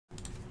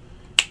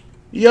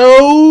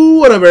Yo,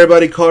 what up,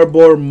 everybody?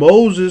 Cardboard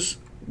Moses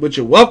with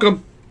you.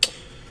 Welcome.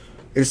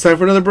 It's time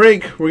for another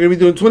break. We're going to be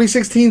doing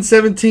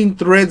 2016-17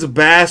 Threads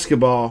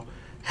basketball.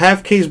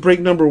 Half case break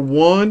number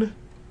 1.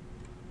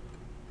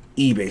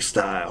 eBay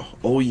style.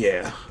 Oh,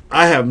 yeah.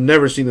 I have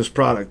never seen this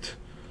product.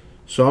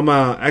 So I'm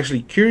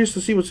actually curious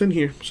to see what's in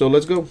here. So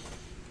let's go.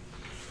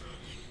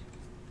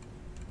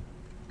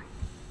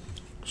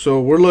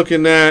 So we're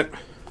looking at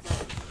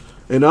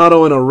an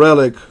auto and a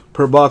relic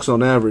per box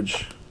on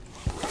average.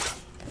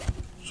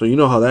 So you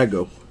know how that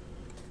go.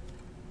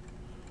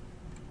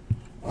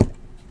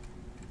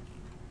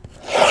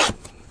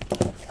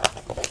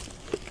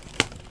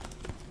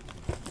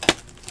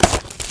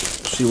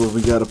 See what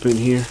we got up in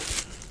here.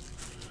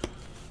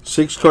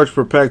 6 cards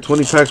per pack,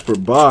 20 packs per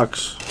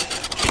box.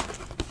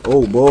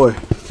 Oh boy.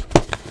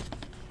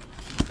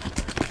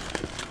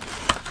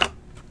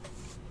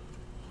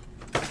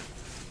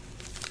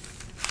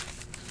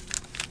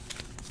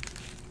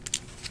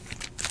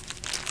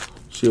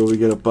 See what we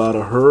get up out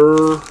of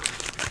her.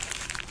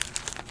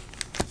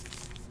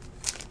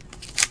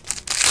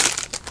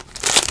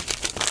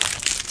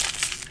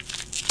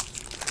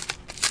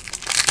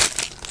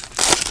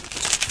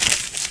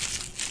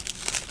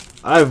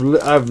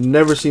 I've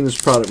never seen this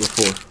product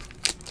before,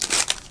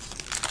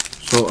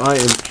 so I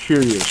am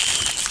curious.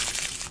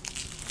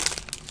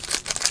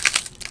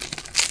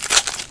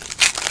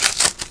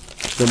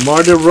 DeMar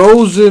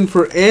DeRozan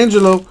for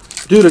Angelo,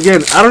 dude.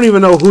 Again, I don't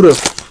even know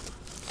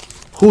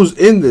who's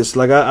in this.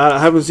 Like I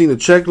haven't seen the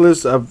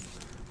checklist. I've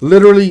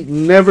literally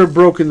never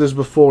broken this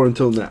before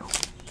until now,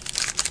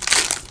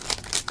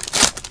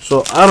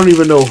 so I don't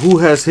even know who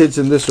has hits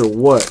in this or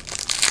what.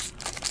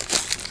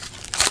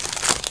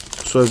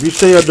 So if you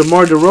say a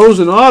DeMar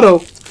DeRozan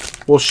auto,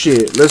 well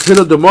shit, let's hit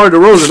a DeMar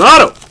DeRozan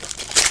auto.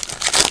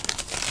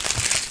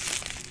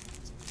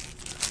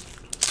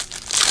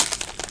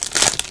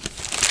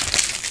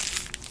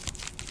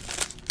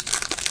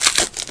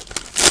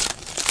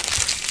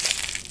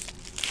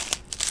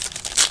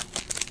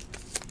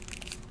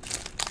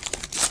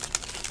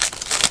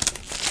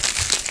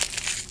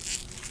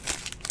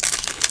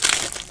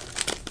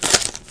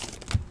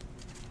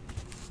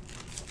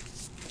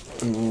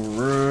 All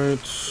right.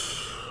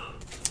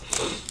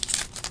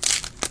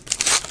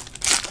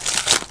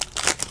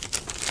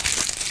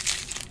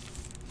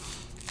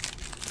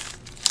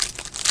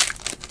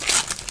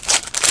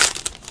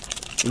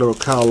 Little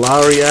Kyle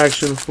Lowry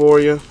action for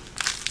you.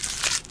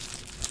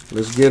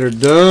 Let's get her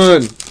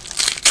done.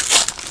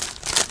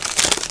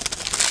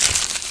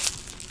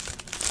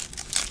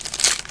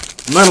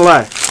 I'm not gonna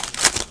lie.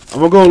 I'm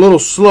gonna go a little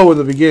slow in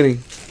the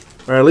beginning,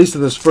 or at least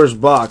in this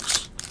first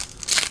box,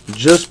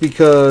 just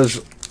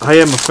because I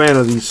am a fan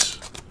of these,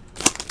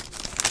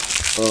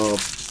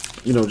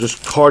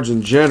 just cards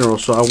in general.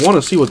 So I want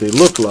to see what they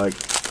look like,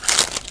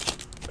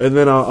 and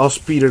then I'll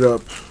speed it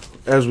up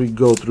as we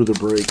go through the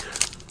break.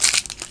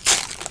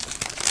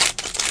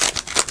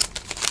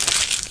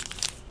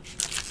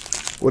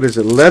 What is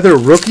it? Leather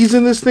rookies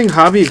in this thing?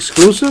 Hobby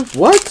exclusive?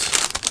 What?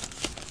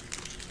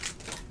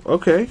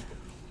 Okay.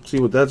 See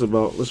what that's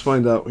about. Let's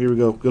find out. Here we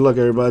go. Good luck,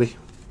 everybody.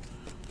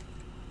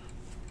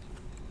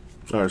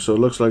 Alright, so it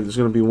looks like it's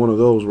going to be one of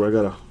those where I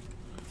got to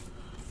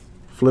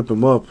flip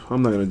them up.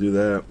 I'm not going to do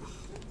that.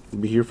 I'll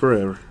be here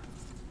forever.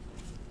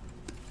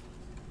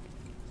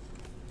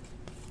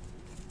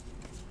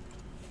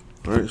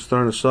 Alright,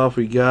 starting us off,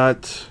 we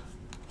got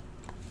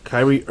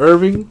Kyrie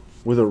Irving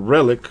with a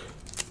relic.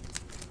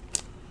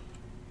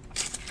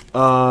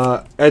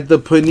 At the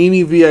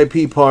Panini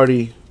VIP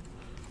party,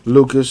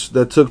 Lucas,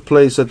 that took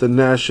place at the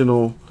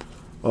National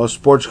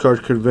Sports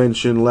Card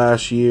Convention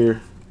last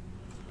year,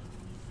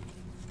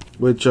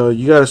 which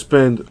you got to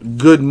spend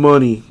good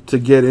money to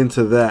get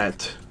into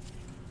that.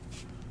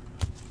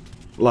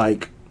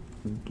 Like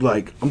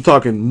I'm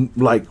talking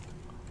like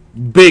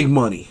big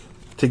money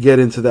to get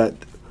into that.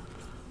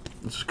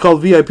 It's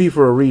called VIP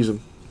for a reason.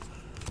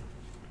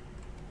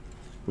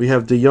 We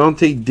have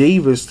Deontay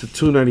Davis to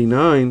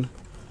 299.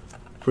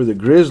 For the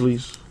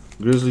Grizzlies.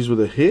 Grizzlies with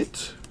a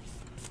hit.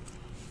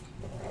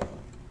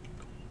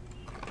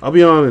 I'll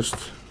be honest.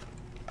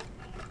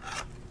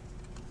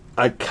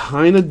 I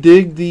kind of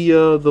dig the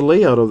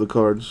layout of the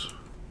cards.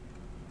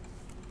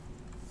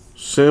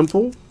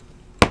 Simple.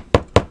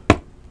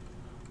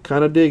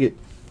 Kind of dig it.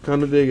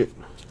 Kind of dig it.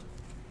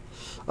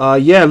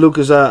 Yeah,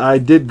 Lucas, I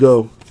did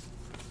go.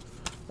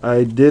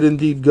 I did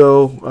indeed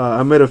go.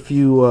 I met a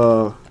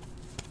few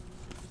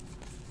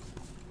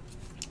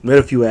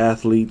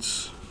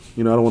athletes.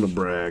 You know, I don't want to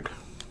brag,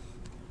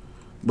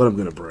 but I'm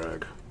going to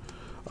brag.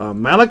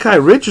 Malachi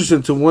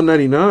Richardson to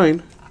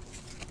 199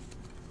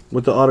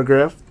 with the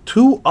autograph.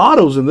 2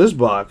 autos in this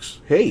box.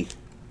 Hey,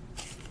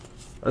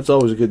 that's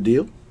always a good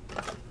deal.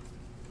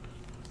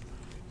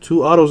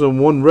 2 autos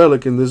and 1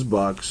 relic in this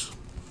box,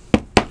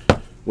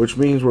 which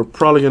means we're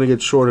probably going to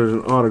get shorted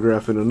an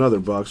autograph in another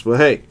box. But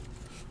hey,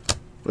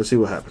 let's see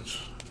what happens.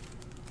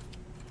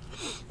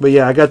 But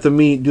yeah, I got to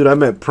meet, dude, I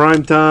met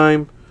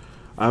Primetime.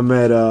 I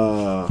met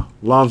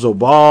Lonzo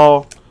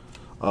Ball.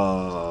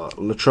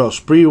 Latrell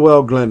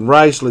Sprewell, Glenn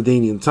Rice,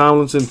 LaDainian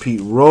Tomlinson,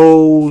 Pete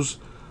Rose,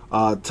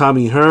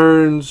 Tommy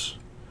Hearns.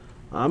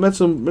 I met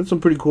some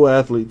pretty cool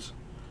athletes.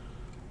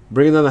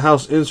 Bringing down the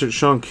house, insert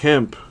Sean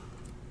Kemp.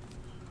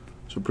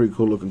 It's a pretty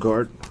cool looking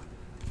card.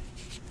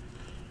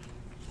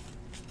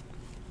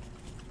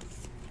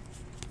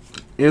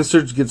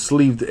 Inserts get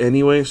sleeved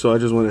anyway, so I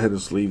just went ahead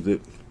and sleeved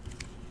it.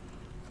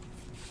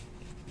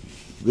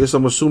 This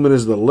I'm assuming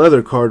is the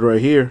leather card right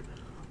here.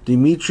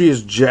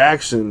 Demetrius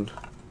Jackson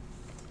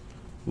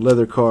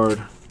leather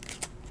card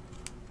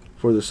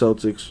for the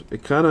Celtics.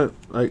 It kind of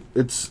like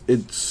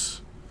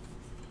it's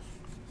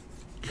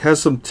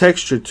has some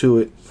texture to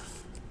it.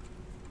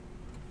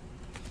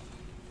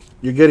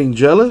 You're getting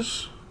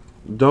jealous?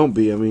 Don't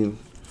be. I mean,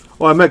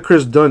 oh, I met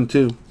Chris Dunn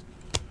too.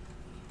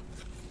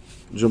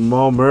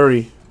 Jamal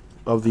Murray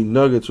of the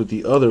Nuggets with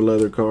the other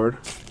leather card.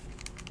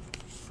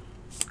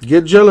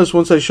 Get jealous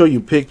once I show you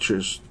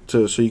pictures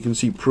so you can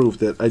see proof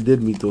that I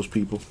did meet those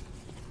people.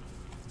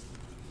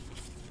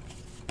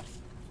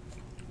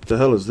 What the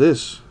hell is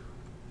this?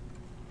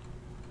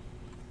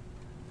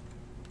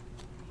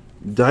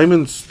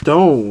 Diamond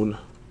Stone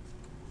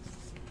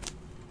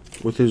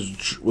with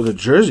a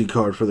jersey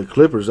card for the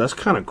Clippers. That's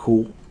kind of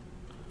cool.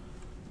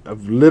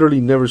 I've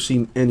literally never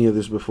seen any of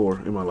this before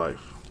in my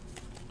life.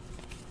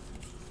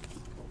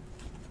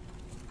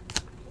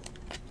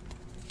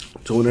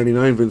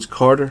 $2.99 Vince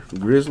Carter,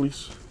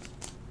 Grizzlies.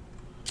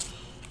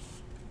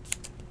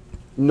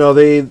 No,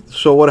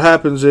 so what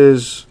happens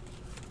is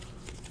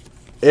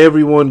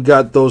everyone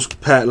got those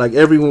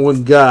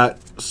everyone got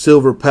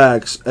silver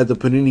packs at the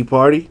Panini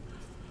party.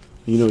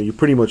 You know, you're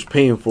pretty much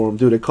paying for them,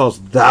 dude. It costs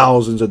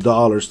thousands of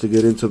dollars to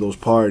get into those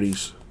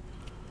parties.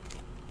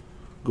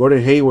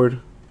 Gordon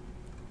Hayward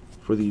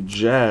for the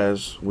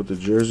Jazz with the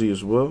jersey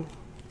as well.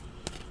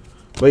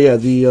 But yeah,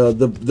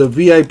 the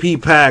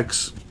VIP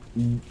packs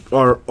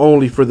are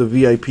only for the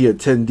VIP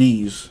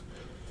attendees,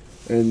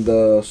 and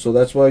so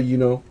that's why, you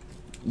know,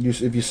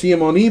 if you see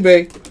them on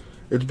eBay,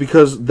 it's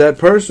because that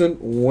person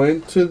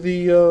went to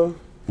the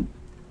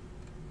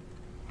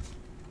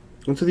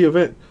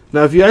event.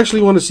 Now, if you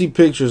actually want to see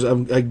pictures,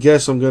 I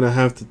guess I'm gonna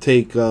have to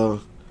take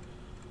some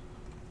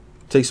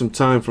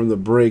time from the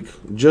break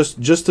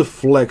just to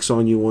flex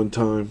on you one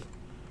time.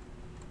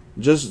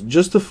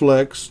 Just to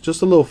flex,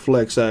 just a little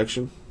flex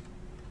action.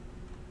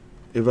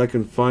 If I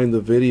can find the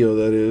video,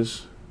 that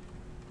is.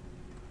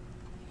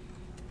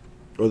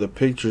 Or the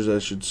pictures, I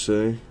should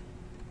say.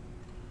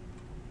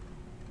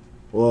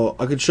 Well,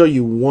 I could show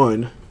you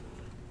one.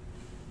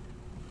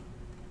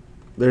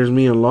 There's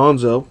me and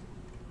Lonzo.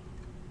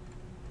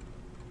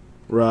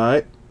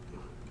 Right.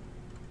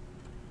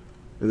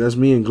 And that's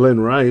me and Glenn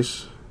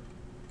Rice.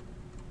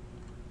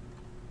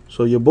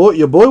 So your boy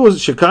was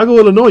Chicago,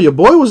 Illinois. Your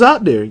boy was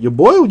out there. Your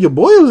boy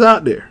was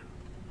out there.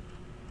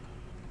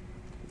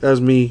 That's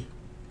me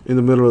in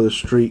the middle of the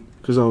street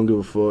because I don't give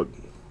a fuck.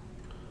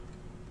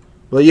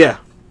 But yeah,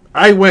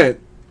 I went.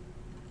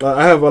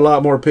 I have a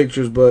lot more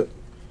pictures, but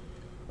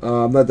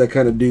I'm not that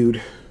kind of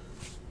dude.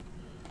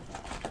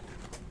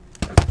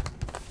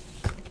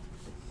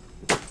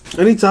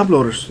 I need top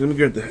loaders. Let me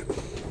get that.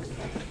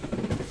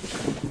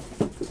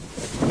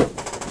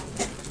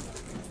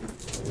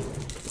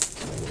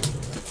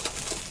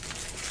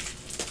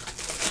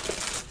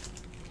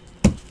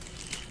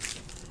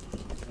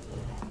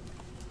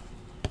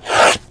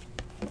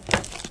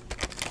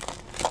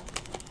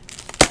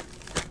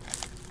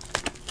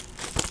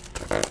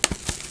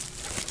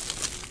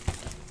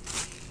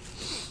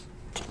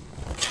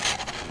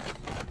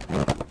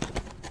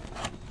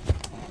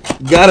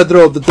 Gotta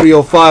throw up the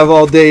 305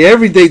 all day,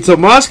 every day,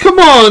 Tomas. Come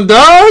on,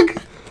 dog.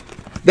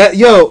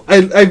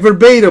 I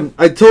verbatim.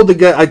 I told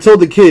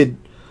the kid,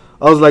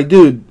 I was like,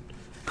 dude,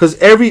 because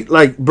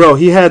bro,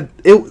 he had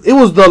it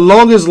was the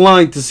longest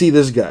line to see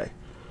this guy,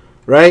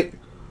 right?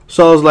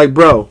 So I was like,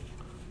 bro,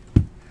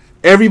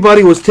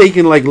 everybody was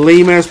taking like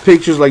lame ass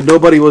pictures, like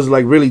nobody was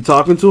like really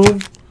talking to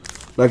him,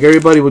 like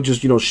everybody would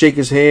just, you know, shake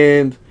his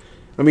hand.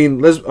 I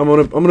mean, I'm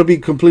gonna be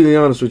completely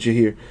honest with you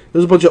here.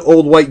 There's a bunch of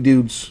old white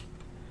dudes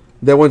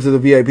that went to the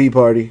VIP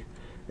party,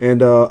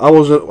 and I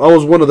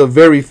was one of the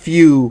very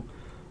few.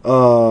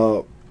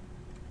 I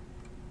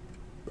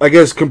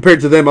guess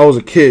compared to them, I was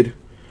a kid,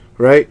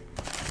 right?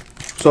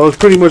 So I was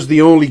pretty much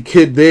the only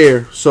kid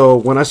there. So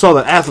when I saw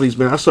the athletes,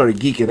 man, I started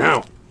geeking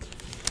out,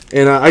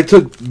 and I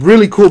took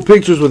really cool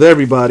pictures with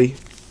everybody,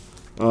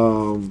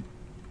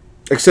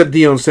 except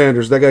Deion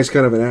Sanders. That guy's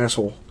kind of an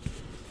asshole.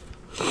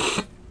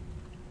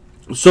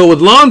 So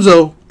with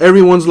Lonzo,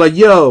 everyone's like,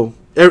 "Yo."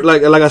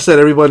 Like I said,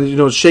 everybody, you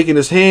know, shaking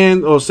his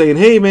hand or saying,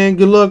 "Hey man,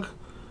 good luck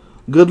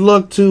to good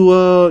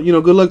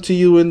luck to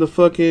you in the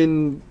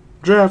fucking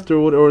draft or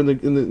whatever, or in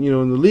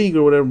the league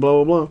or whatever,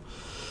 blah blah blah."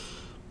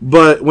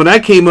 But when I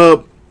came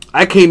up,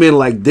 I came in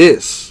like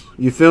this.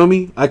 You feel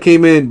me? I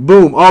came in,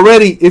 boom,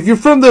 already. If you're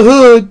from the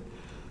hood,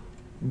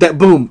 that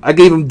boom, I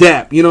gave him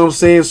dap. You know what I'm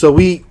saying? So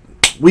we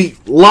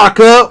lock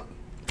up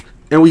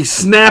and we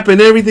snap and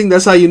everything.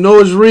 That's how you know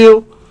it's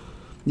real.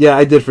 Yeah,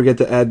 I did forget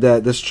to add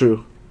that. That's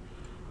true.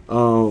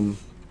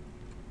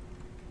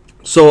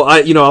 So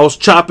I was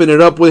chopping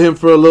it up with him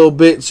for a little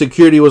bit.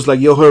 Security was like,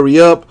 "Yo, hurry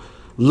up."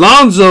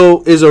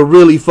 Lonzo is a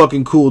really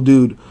fucking cool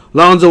dude.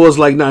 Lonzo was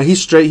like, "Nah,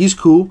 he's straight. He's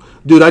cool."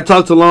 Dude, I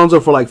talked to Lonzo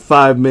for like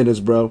 5 minutes,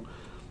 bro.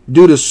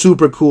 Dude is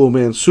super cool,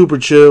 man. Super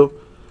chill.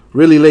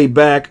 Really laid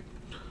back.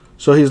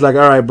 So he's like,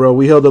 "All right, bro,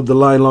 we held up the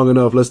line long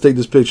enough. Let's take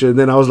this picture." And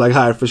then I was like,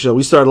 "Hi, for sure."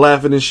 We started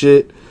laughing and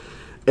shit.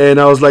 And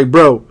I was like,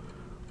 "Bro,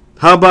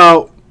 how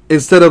about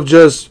instead of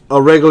just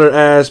a regular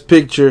ass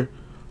picture,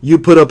 you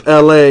put up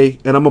LA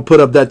and I'm going to put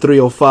up that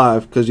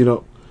 305. Because,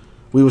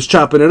 we was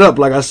chopping it up.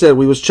 Like I said,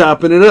 we was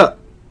chopping it up.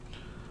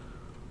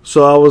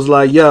 So I was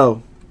like,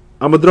 "Yo,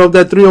 I'm going to throw up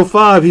that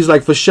 305. He's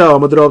like, "For sure. I'm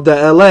going to throw up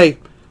that LA.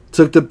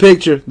 Took the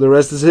picture. The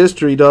rest is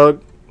history,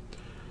 dog.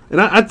 And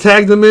I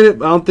tagged him in it.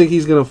 But I don't think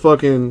he's going to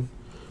fucking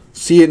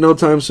see it no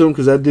time soon.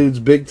 Because that dude's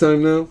big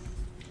time now.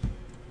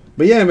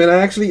 But yeah, man,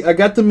 I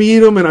got to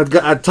meet him. And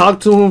I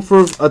talked to him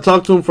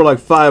for like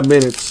 5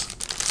 minutes.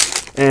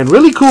 And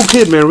really cool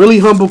kid, man. Really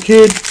humble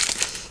kid.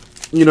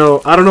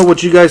 I don't know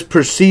what you guys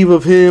perceive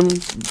of him,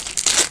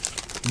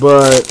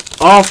 but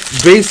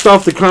based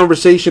off the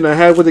conversation I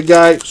had with the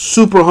guy,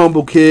 super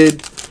humble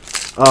kid,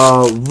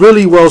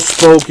 really well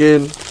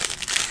spoken.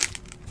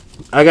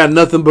 I got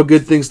nothing but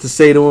good things to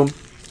say to him.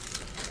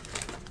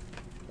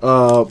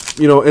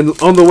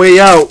 And on the way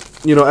out,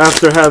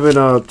 after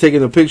having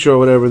taken a picture or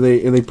whatever,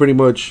 they pretty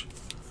much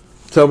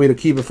tell me to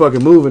keep it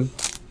fucking moving.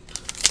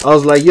 I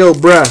was like, "Yo,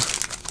 bruh,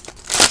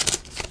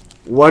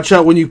 watch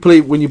out when you play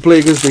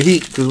against the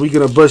Heat, because we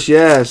gonna bust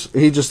your ass."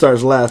 And he just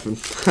starts laughing.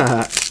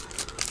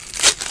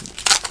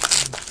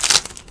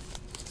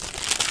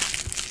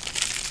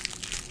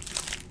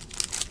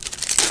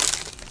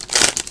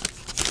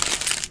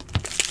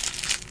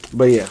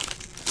 But yeah,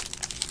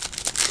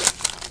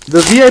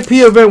 the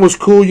VIP event was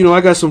cool. I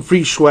got some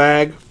free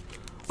swag.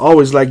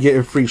 Always like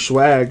getting free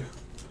swag.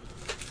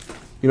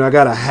 I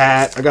got a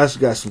hat. I got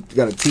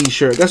a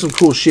T-shirt. Got some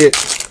cool shit.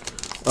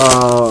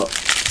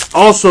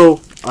 Also,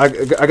 I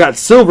got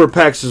silver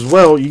packs as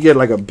well. You get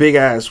like a big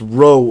ass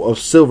row of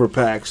silver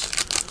packs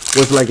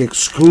with like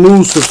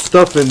exclusive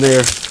stuff in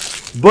there.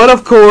 But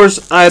of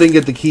course, I didn't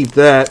get to keep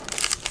that.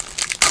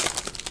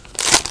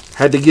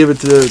 Had to give it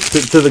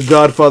to the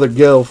Godfather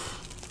Gelf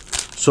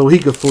so he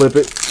could flip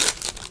it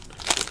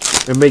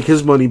and make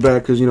his money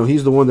back, because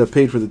he's the one that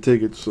paid for the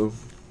tickets. So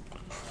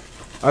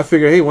I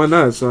figure, hey, why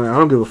not? So I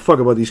don't give a fuck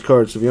about these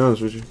cards, to be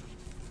honest with you.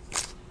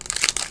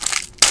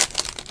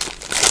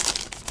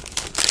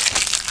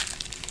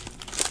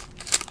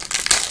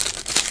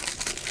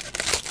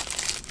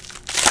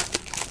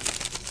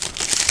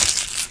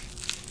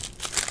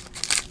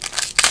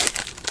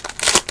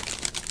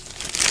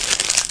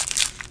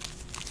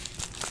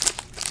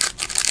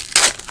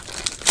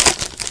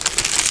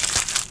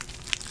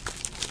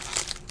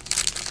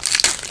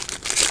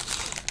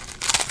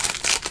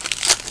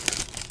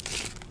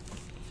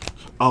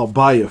 I'll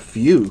buy a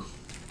few.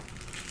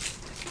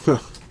 Huh.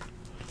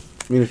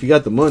 I mean, if you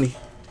got the money.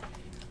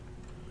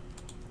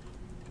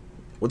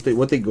 What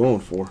they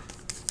going for?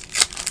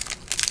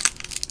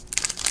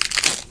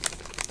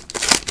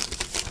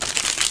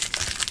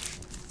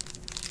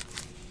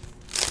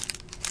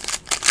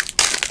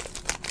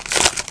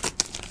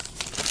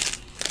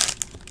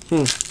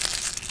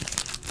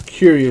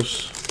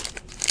 Curious.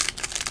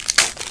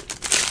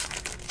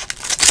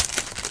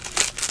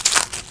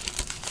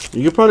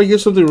 You could probably get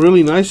something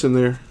really nice in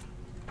there.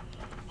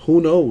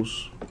 Who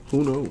knows?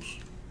 Who knows?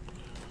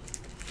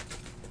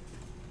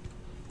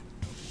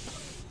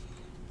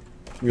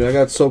 I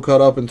got so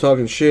caught up in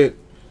talking shit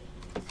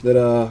that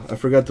I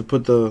forgot to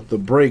put the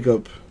break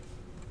up.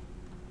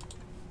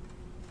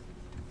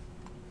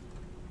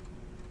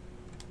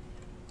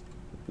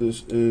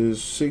 This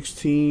is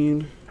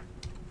 16,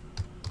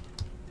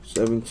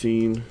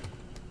 17,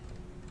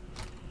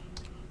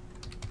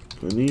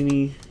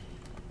 Panini,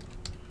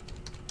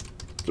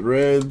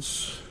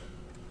 Threads,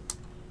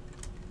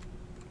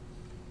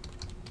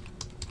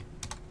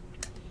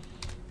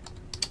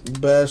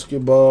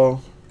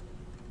 basketball,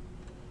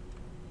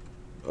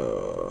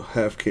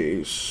 half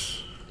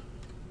case.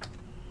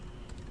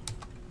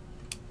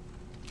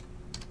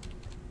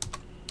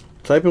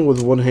 Typing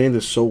with one hand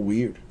is so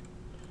weird.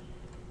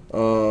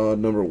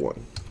 Number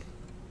 1.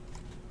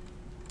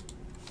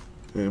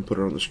 And put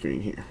it on the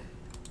screen here,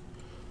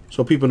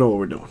 so people know what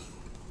we're doing.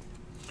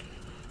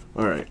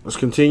 All right, let's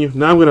continue.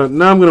 Now I'm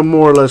gonna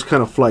more or less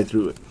kind of fly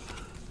through it.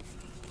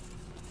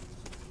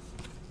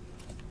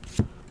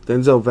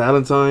 Denzel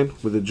Valentine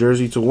with a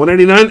jersey to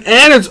 189,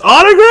 and it's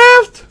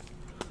autographed.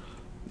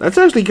 That's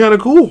actually kind of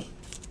cool.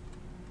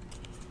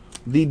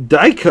 The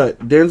die cut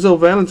Denzel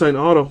Valentine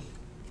auto.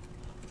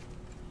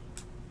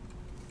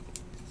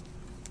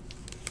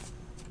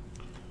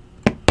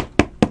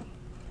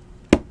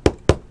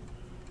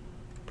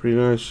 Pretty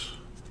nice.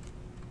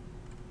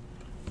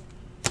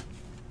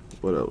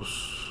 What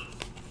else?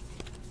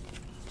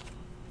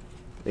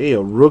 Hey,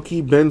 a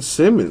rookie Ben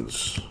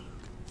Simmons.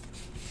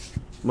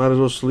 Might as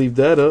well sleeve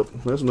that up.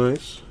 That's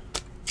nice.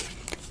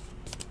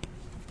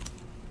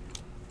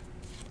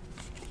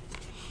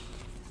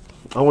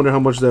 I wonder how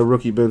much that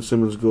rookie Ben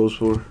Simmons goes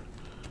for.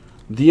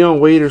 Dion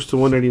Waiters to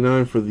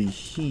 199 for the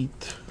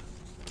Heat.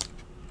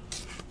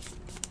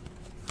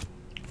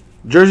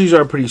 Jerseys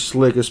are pretty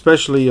slick,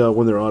 especially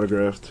when they're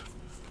autographed.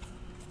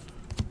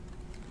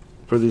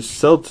 For the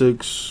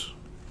Celtics,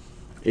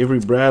 Avery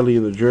Bradley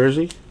in the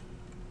jersey.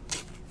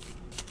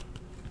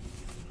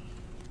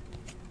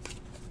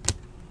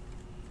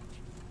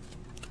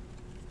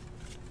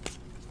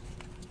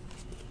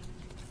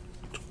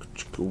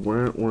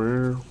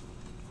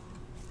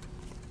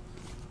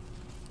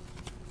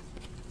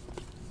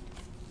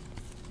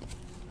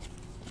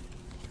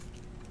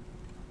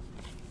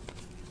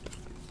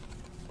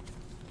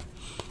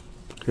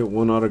 Hit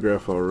one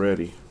autograph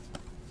already.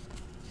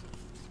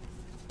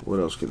 What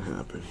else can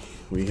happen?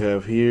 We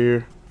have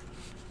here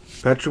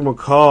Patrick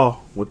McCaw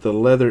with the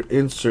leather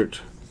insert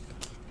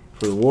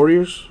for the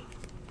Warriors.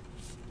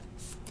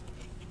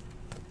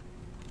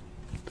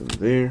 Put them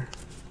there.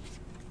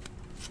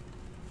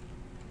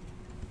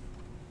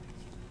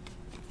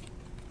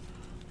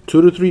 $2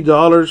 to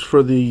 $3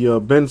 for the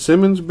Ben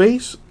Simmons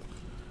base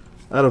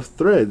out of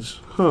Threads.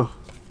 Huh.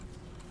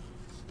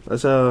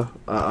 That's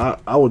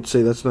I would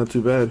say that's not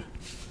too bad.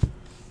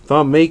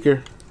 Thon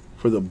Maker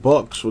for the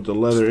Bucks with the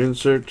leather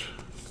insert.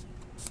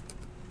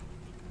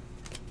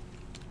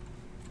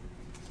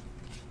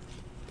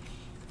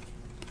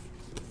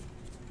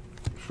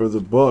 For the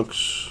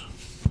Bucks,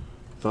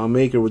 Thon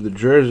Maker with the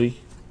jersey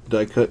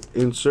die cut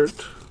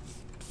insert.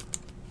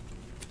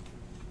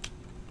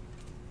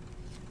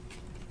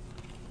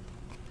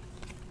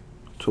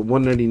 To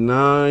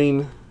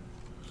 199,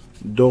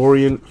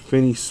 Dorian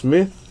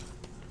Finney-Smith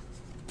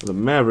for the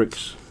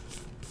Mavericks.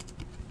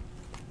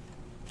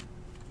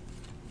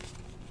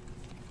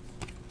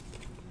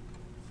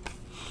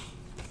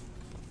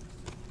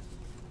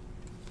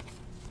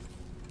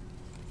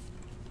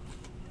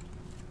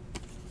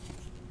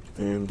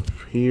 And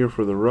here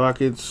for the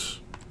Rockets,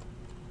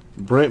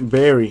 Brent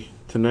Barry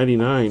to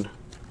 99,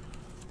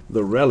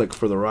 the relic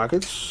for the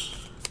Rockets.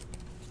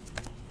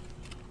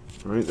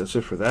 Alright, that's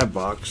it for that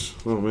box.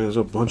 Oh man, there's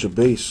a bunch of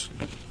base.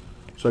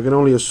 So I can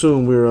only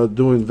assume we're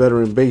doing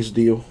veteran base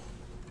deal.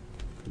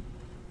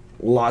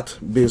 Lot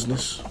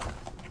business.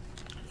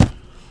 It's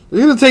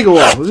going to take a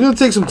while. It's going to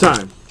take some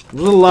time.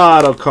 There's a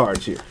lot of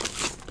cards here.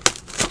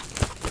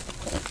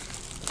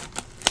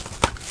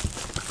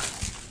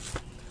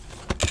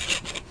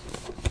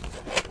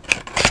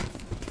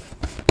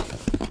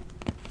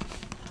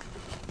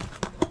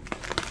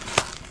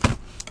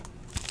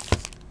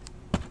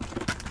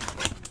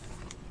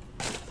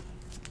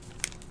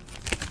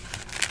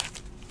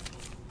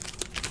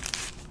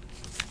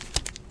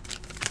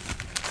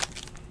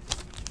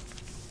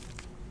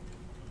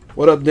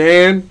 What up,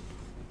 Dan?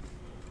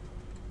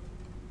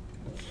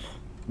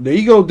 There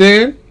you go,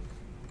 Dan.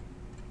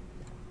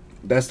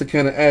 That's the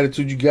kind of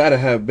attitude you gotta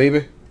have,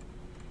 baby.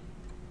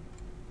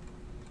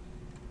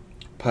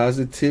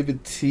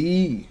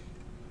 Positivity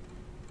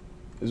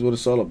is what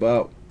it's all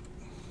about.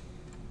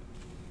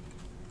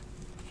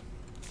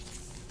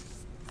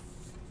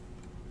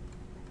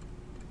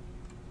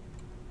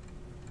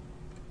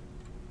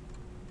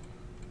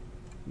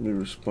 Let me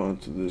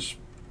respond to this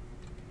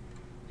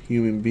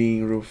human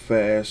being real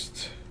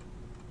fast.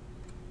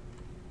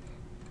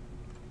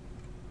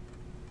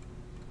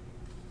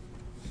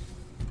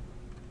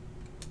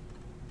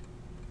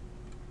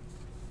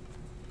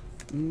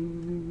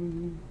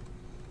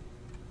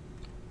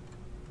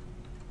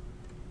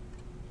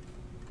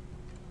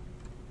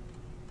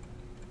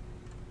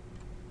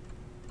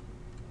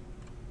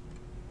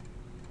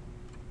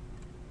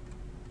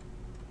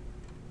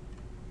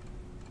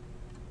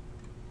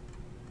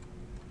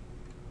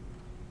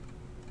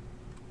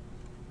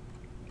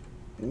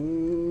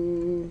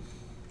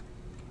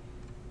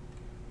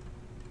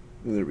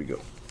 There we go.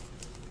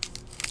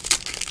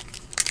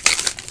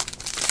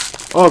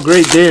 Oh,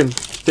 great, Dan.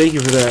 Thank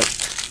you for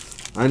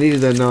that. I needed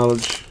that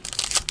knowledge.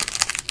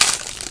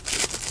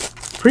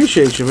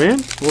 Appreciate you,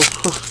 man. Well,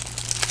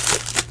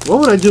 what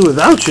would I do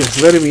without you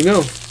letting me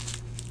know?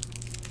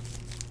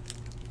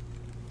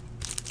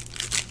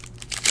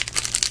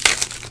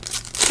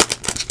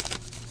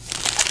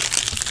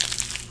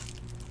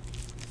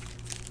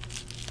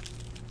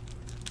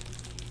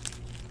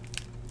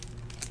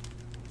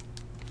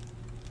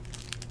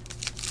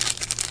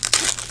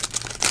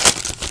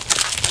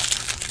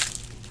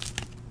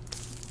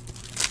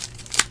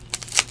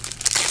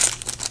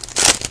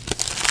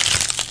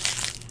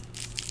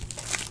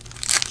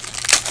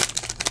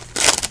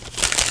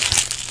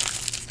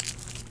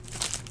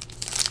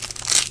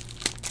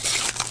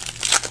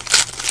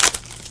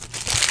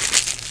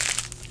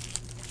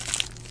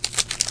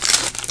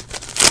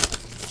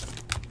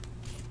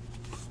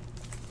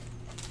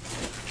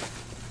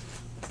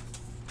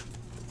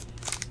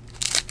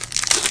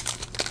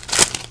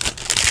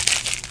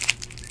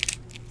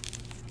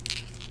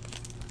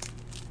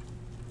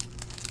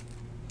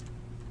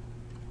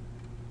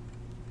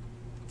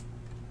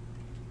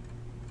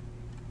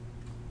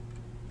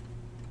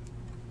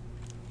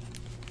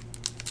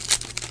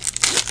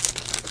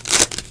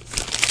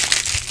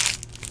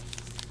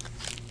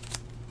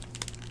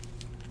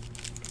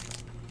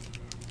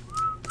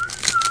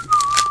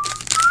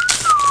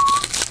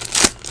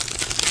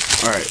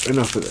 Alright,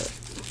 enough of that.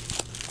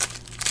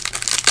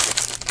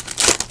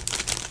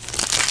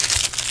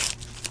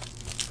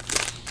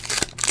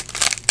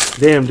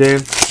 Damn, Dan.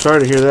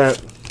 Sorry to hear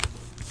that.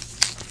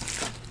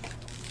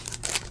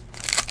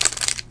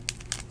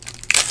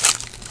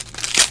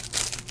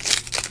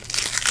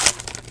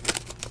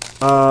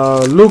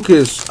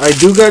 Lucas, I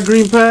do got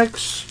green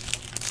packs.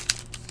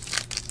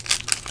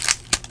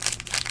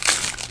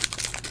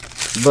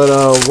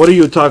 But, what are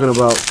you talking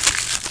about?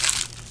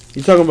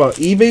 You talking about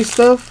eBay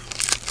stuff?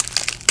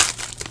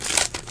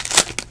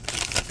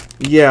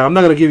 Yeah, I'm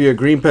not going to give you a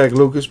green pack,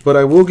 Lucas, but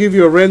I will give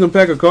you a random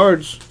pack of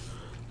cards.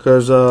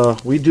 Because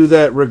we do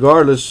that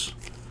regardless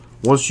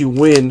once you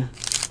win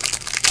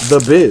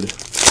the bid.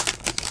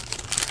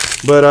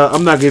 But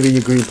I'm not giving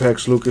you green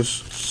packs, Lucas.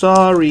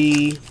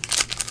 Sorry.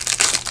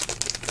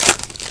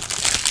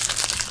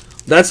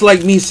 That's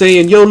like me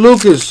saying, yo,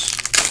 Lucas,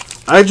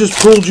 I just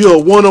pulled you a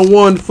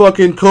 101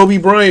 fucking Kobe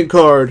Bryant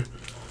card.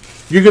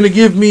 You're going to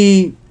give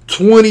me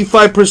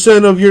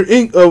 25% of your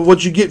of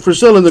what you get for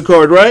selling the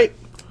card, right?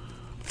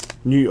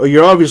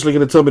 You're obviously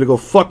going to tell me to go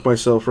fuck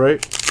myself,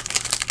 right?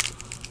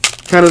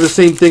 Kind of the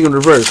same thing in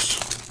reverse.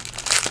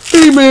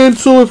 Hey, man,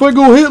 so if I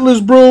go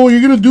hitless, bro, you're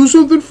going to do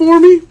something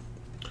for me?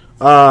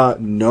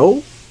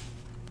 No.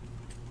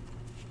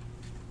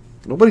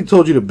 Nobody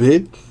told you to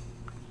bid.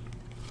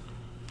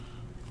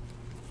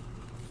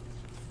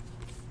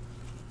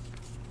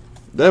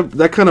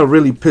 That kind of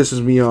really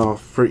pisses me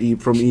off from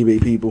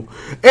eBay people.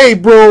 Hey,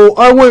 bro,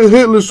 I went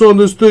hitless on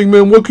this thing,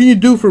 man. What can you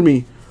do for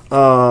me?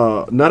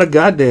 Not a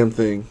goddamn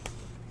thing.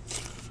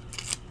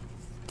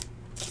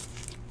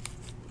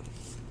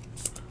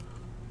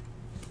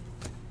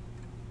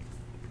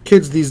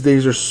 Kids these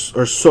days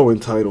are so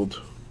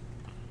entitled.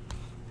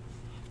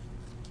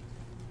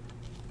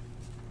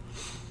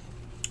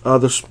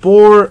 The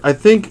sport, I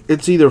think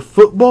it's either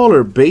football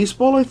or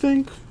baseball, I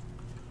think.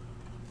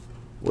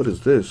 What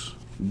is this?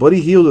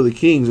 Buddy Hield of the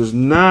Kings is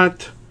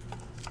not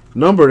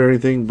numbered or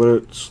anything, but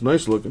it's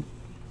nice looking.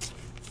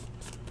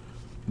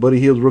 Buddy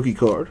Hield rookie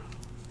card.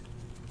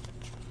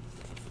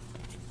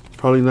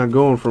 Probably not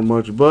going for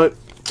much, but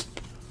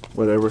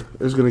whatever. It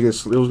was gonna get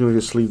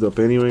sleeved up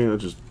anyway. I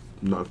just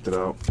knocked it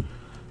out.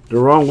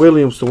 Deron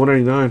Williams to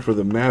 199 for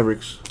the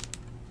Mavericks.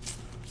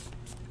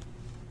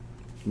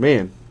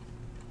 Man.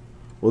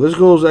 Well, this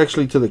goes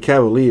actually to the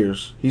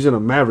Cavaliers. He's in a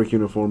Maverick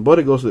uniform, but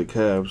it goes to the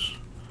Cavs.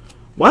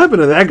 What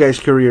happened to that guy's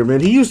career,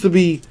 man? He used to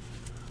be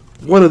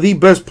one of the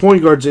best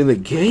point guards in the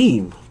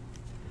game.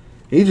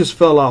 He just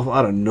fell off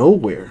out of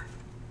nowhere.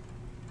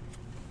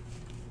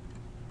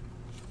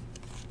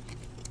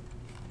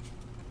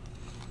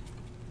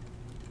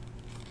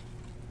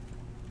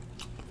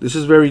 This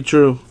is very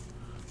true.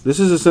 This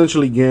is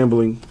essentially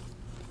gambling.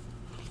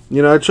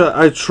 You know,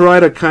 I try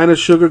to kind of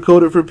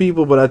sugarcoat it for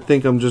people, but I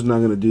think I'm just not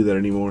going to do that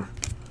anymore.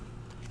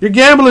 You're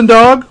gambling,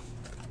 dog.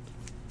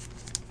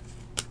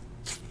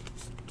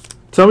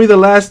 Tell me the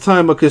last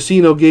time a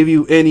casino gave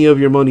you any of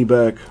your money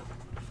back.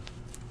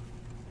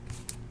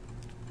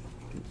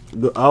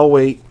 I'll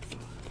wait.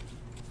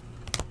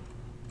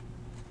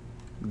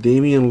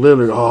 Damian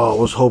Lillard. Oh, I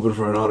was hoping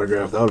for an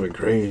autograph. That would have been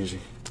crazy.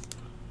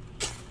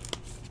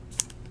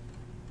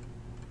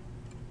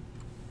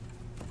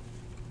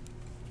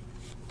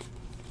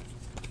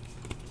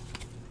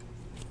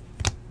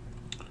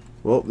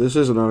 Well, this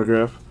is an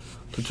autograph.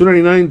 To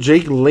 299,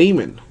 Jake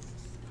Layman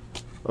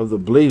of the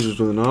Blazers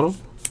with an auto.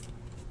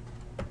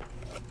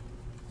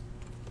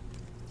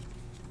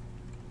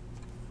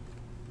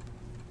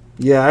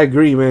 Yeah, I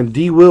agree, man.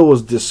 D. Will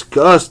was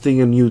disgusting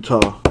in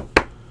Utah.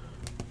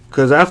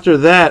 Because after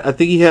that, I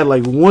think he had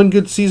like one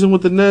good season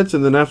with the Nets,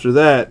 and then after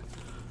that,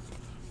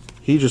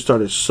 he just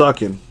started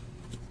sucking.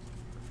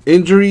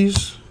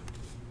 Injuries.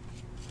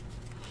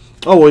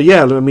 Oh, well,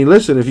 yeah. I mean,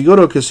 listen, if you go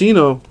to a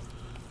casino...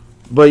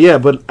 But yeah,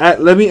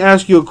 let me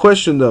ask you a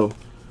question, though.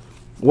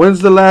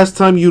 When's the last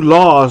time you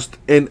lost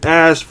and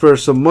asked for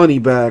some money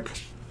back?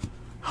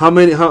 How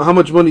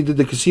much money did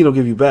the casino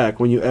give you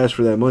back when you asked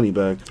for that money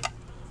back?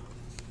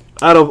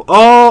 Out of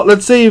all,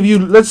 let's say you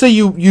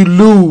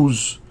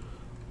lose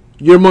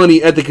your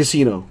money at the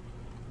casino.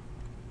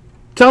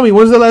 Tell me,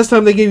 when's the last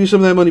time they gave you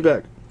some of that money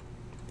back?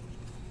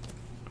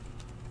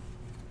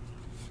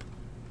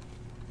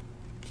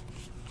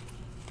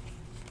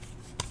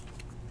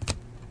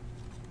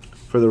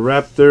 For the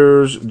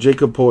Raptors,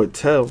 Jacob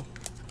Poeltl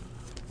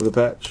with a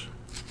patch.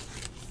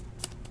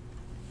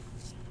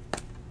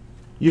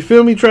 You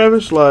feel me,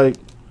 Travis? Like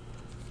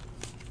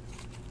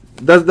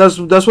that's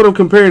what I'm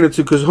comparing it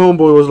to. Because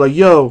homeboy was like,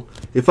 "Yo,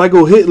 if I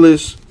go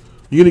hitless,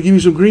 you gonna give me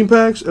some green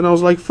packs?" And I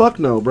was like, "Fuck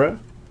no, bruh.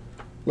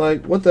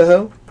 Like, what the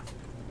hell?"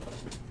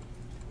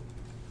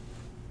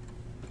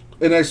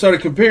 And I started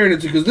comparing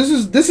it to, because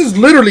this is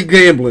literally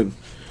gambling.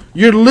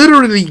 You're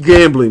literally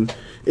gambling.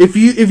 If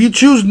you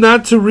choose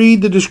not to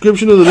read the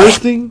description of the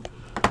listing,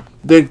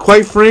 then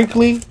quite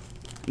frankly,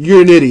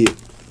 you're an idiot.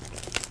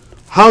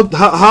 How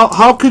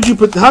could you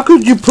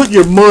put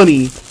your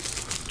money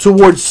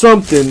towards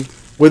something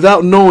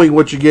without knowing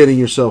what you're getting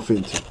yourself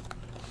into?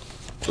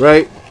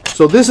 Right?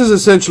 So this is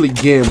essentially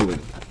gambling.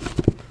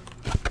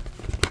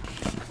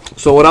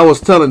 So what I was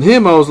telling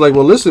him, I was like,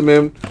 well, listen,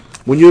 man,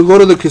 when you go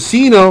to the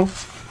casino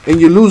and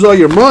you lose all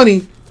your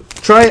money,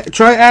 try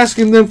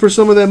asking them for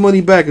some of that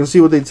money back and see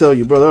what they tell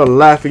you, bro. They'll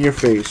laugh in your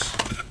face.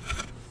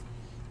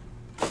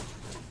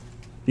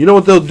 You know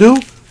what they'll do?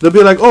 They'll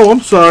be like, oh,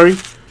 I'm sorry.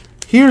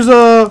 Here's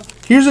a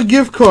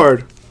gift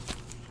card.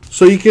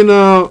 So you can,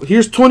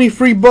 here's 20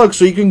 free bucks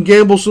so you can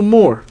gamble some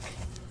more.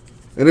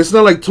 And it's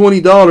not like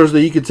 $20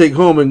 that you can take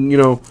home and, you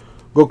know,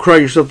 go cry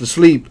yourself to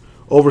sleep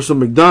over some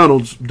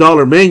McDonald's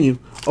dollar menu.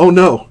 Oh,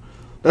 no.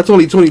 That's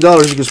only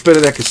 $20 you can spend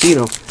at that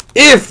casino.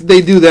 If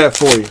they do that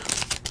for you.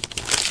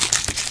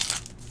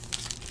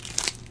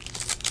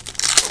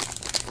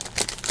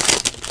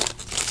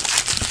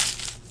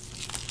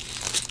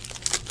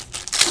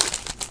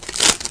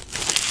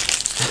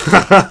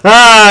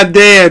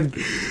 Dan,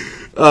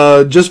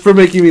 just for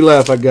making me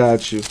laugh, I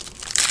got you.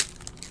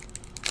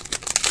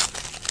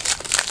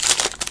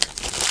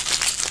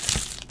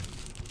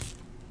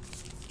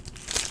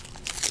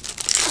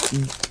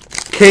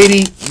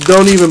 Katie,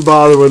 don't even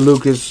bother with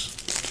Lucas.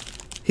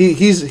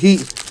 He's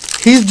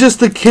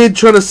just a kid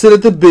trying to sit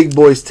at the big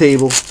boys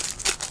table.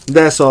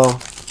 That's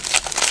all.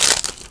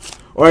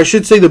 Or I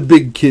should say the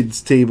big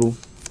kids table.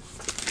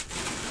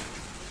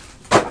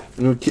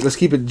 Let's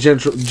keep it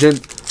gender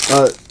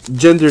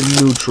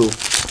neutral.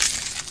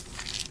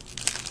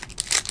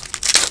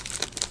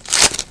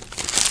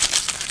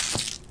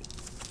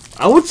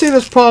 I would say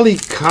that's probably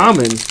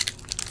common,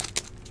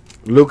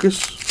 Lucas.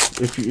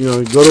 If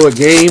you go to a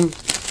game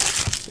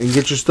and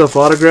get your stuff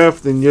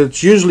autographed, then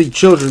it's usually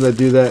children that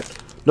do that.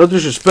 No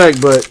disrespect,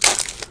 but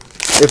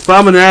if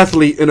I'm an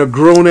athlete and a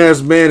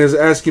grown-ass man is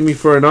asking me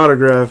for an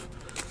autograph,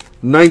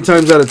 9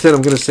 times out of 10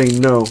 I'm going to say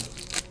no.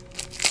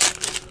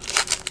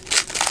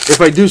 If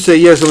I do say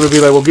yes, I'm going to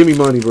be like, well, give me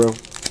money, bro.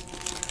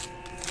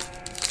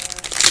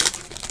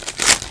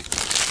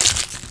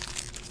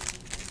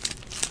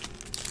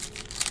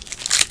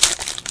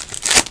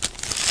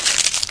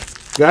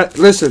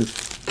 Listen,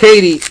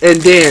 Katie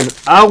and Dan,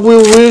 I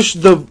will wish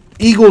the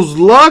Eagles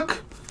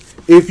luck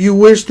if you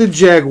wish the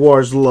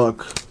Jaguars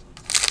luck.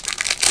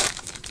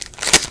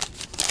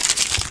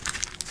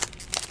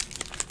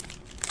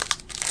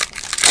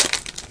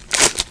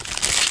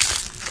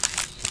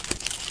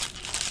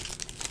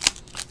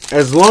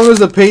 As long as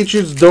the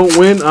Patriots don't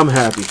win, I'm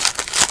happy.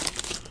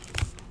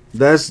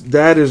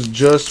 That is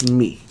just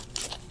me.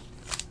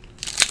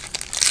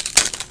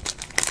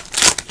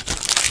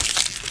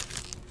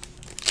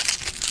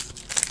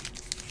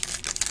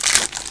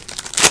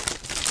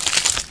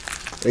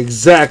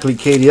 Exactly,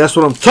 Katie. That's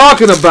what I'm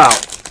talking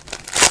about.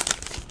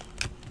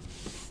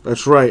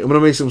 That's right. I'm going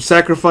to make some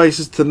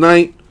sacrifices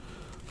tonight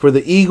for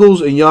the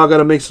Eagles, and y'all got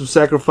to make some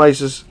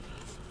sacrifices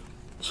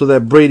so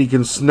that Brady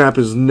can snap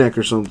his neck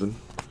or something.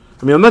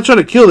 I mean, I'm not trying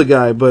to kill the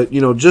guy, but,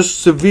 just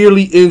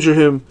severely injure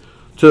him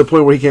to the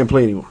point where he can't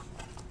play anymore.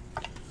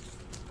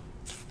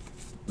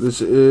 This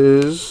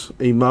is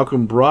a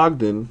Malcolm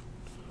Brogdon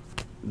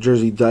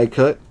jersey die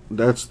cut.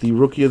 That's the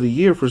Rookie of the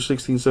Year for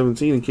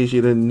 16-17, in case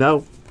you didn't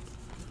know.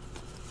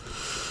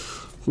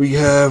 We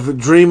have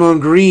Draymond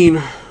Green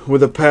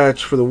with a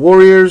patch for the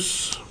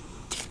Warriors.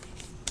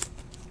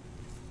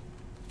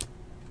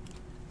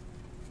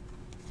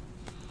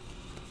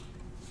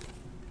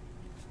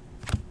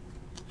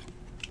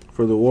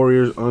 For the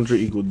Warriors,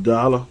 Andre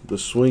Iguodala, the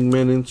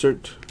swingman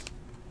insert.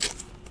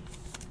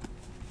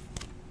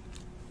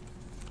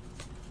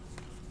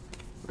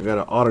 I got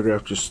an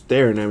autograph just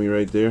staring at me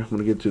right there. I'm going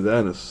to get to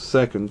that in a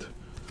second.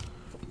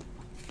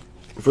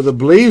 For the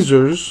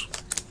Blazers,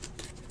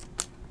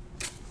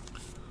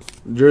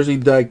 jersey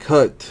die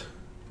cut,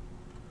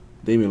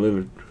 Damian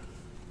Lillard.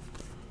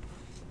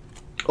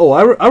 Oh,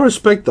 I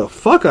respect the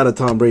fuck out of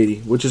Tom Brady,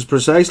 which is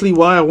precisely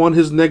why I want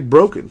his neck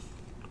broken.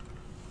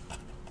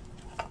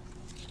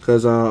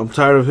 Because I'm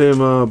tired of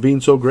him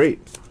being so great.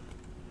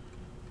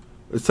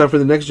 It's time for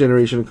the next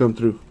generation to come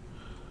through.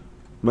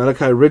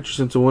 Malachi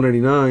Richardson to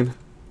 189.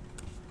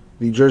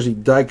 The jersey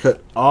die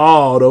cut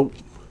auto.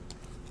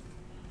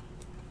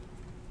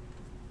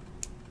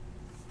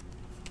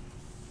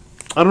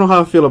 I don't know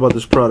how I feel about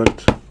this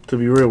product, to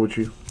be real with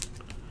you.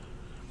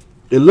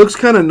 It looks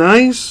kind of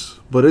nice,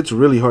 but it's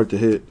really hard to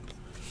hit.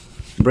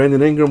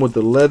 Brandon Ingram with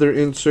the leather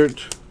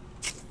insert.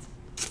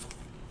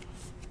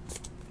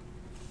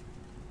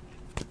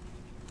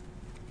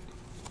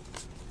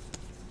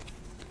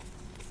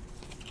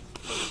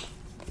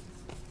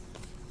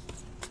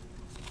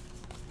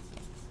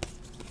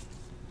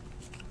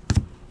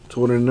 To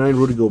 109,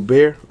 Rudy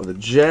Gobert of the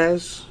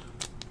Jazz.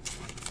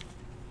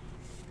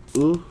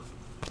 Ooh.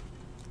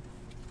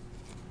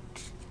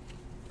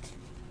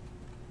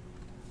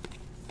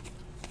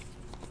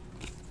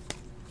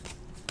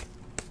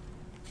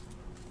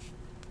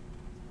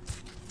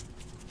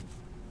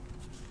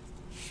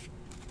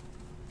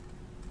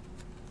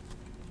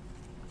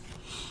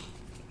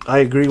 I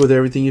agree with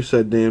everything you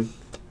said, Dan.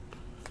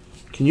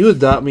 Can you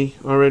adopt me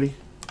already?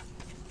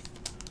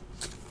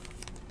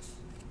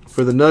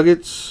 For the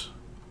Nuggets,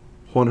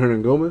 Juan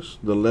Hernan Gomez,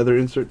 the leather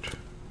insert.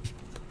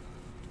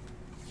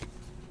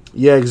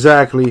 Yeah,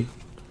 exactly.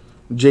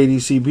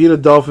 JDC, being a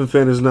Dolphin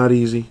fan is not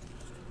easy.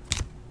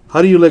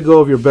 How do you let go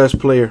of your best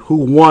player who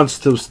wants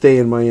to stay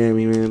in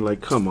Miami, man?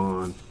 Like, come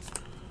on.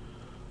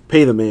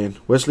 Pay the man.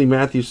 Wesley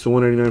Matthews to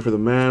 199 for the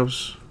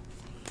Mavs.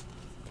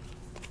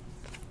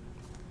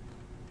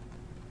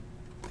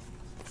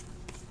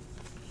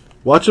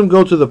 Watch him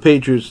go to the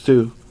Patriots,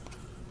 too.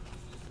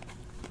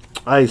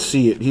 I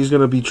see it. He's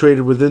going to be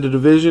traded within the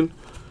division,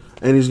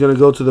 and he's going to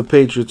go to the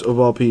Patriots of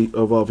all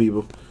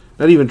people.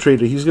 Not even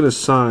traded. He's going to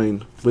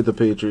sign with the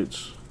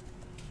Patriots.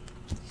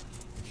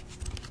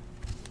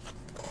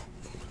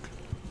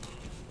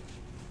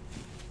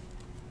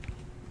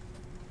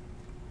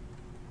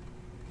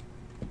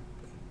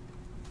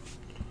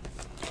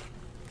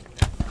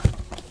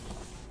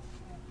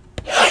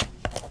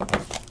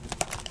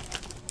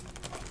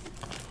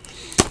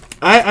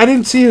 I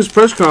didn't see his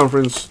press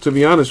conference, to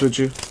be honest with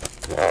you.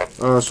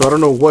 So I don't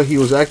know what he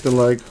was acting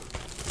like.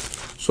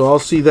 So I'll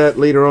see that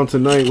later on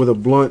tonight with a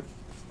blunt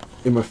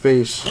in my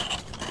face.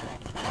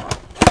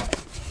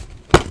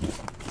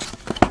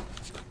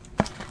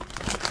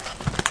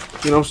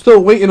 You know, I'm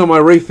still waiting on my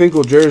Ray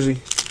Finkel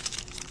jersey.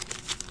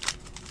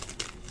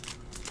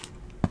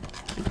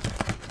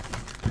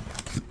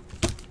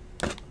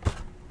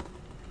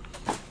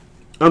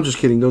 I'm just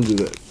kidding. Don't do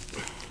that.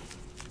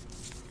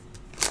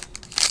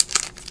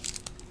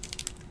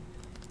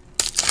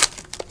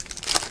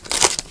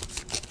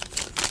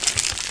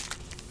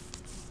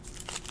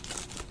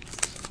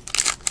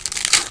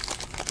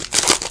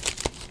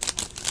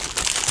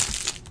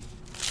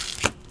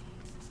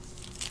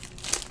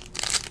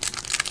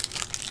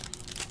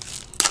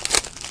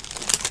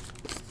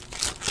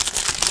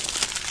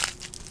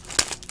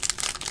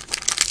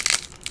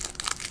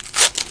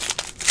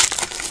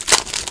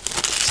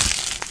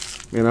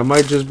 And I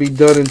might just be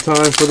done in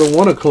time for the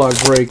 1 o'clock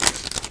break.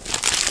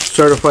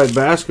 Certified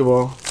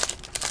basketball.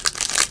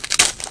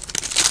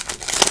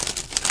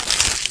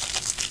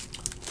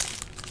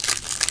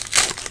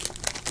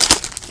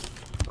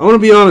 I want to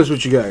be honest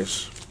with you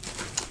guys.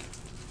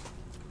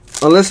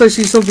 Unless I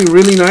see something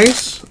really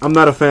nice, I'm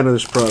not a fan of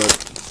this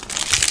product.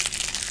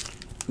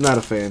 Not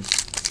a fan.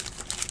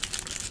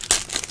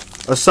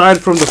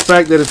 Aside from the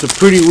fact that it's a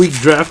pretty weak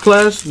draft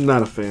class,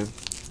 not a fan.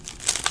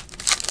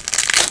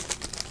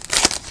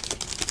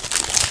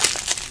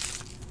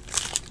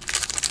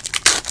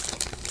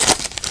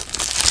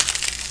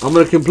 I'm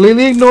going to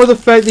completely ignore the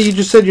fact that you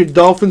just said you're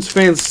Dolphins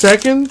fans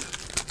second.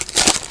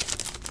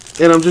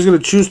 And I'm just going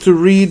to choose to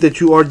read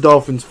that you are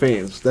Dolphins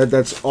fans.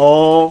 That's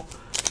all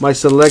my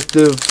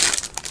selective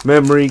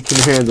memory can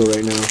handle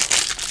right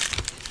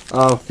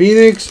now.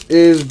 Phoenix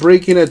is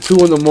breaking at 2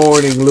 in the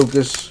morning,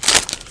 Lucas.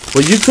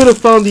 Well, you could have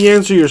found the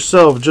answer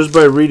yourself just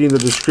by reading the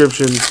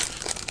description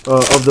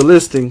of the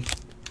listing.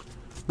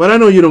 But I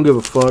know you don't give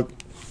a fuck.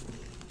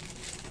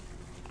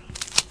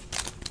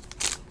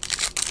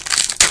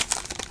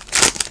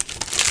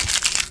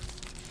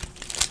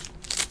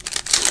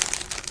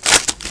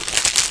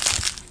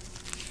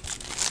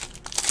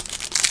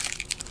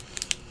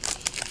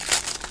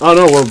 Oh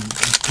no, well,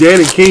 Dan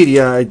and Katie,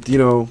 you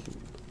know,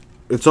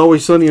 it's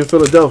always sunny in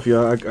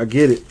Philadelphia. I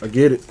get it. I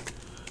get it.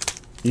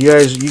 You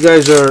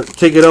guys are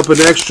taking it up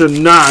an extra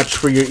notch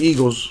for your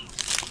Eagles,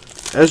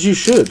 as you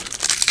should.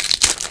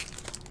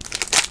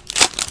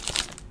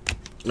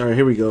 All right,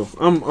 here we go.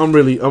 I'm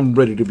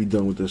ready to be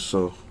done with this.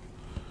 So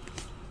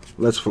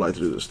let's fly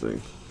through this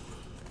thing.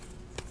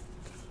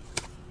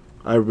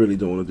 I really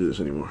don't want to do this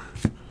anymore.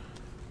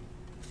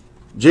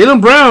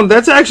 Jaylen Brown.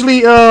 That's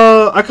actually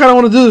I kind of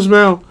want to do this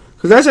now.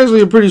 Because that's actually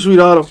a pretty sweet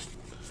auto.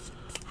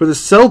 For the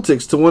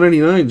Celtics to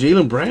 189,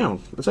 Jaylen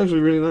Brown. That's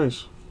actually really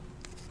nice.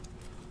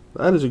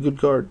 That is a good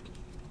card.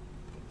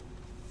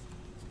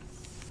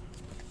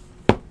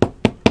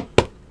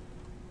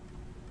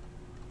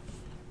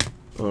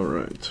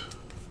 Alright.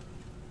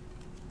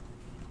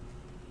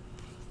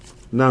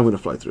 Now I'm going to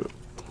fly through it.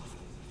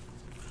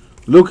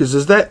 Lucas,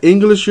 is that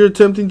English you're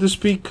attempting to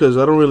speak? Because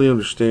I don't really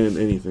understand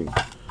anything.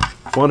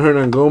 Juan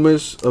Hernan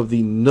Gomez of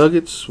the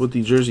Nuggets with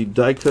the jersey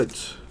die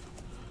cut.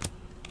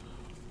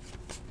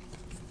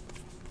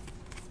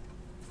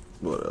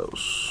 What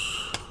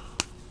else?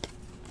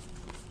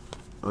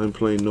 I'm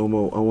playing no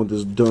more. I want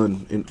this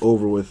done and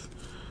over with.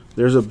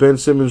 There's a Ben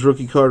Simmons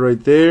rookie card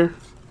right there.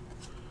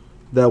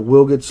 That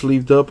will get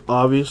sleeved up,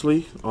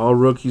 obviously. All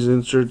rookies,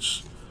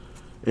 inserts,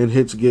 and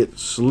hits get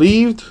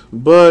sleeved.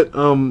 But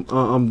I'm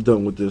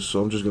done with this,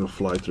 so I'm just going to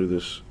fly through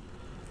this.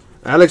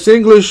 Alex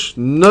English,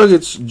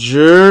 Nuggets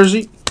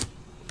jersey.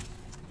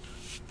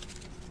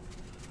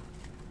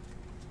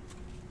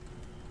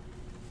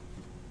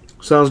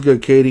 Sounds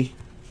good, Katie.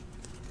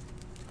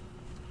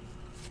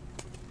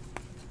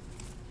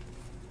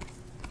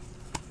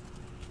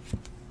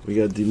 We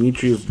got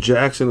Demetrius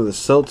Jackson of the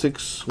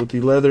Celtics with the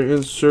leather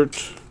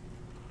insert.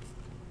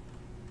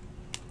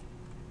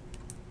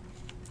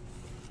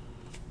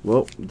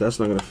 Well, that's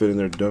not going to fit in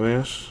there,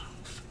 dumbass.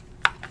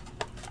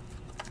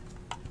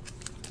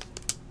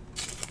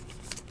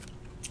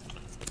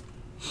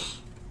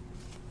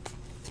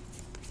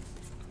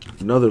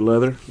 Another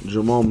leather.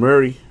 Jamal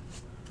Murray.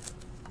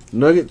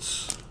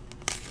 Nuggets.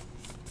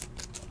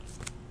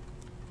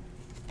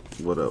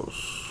 What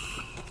else?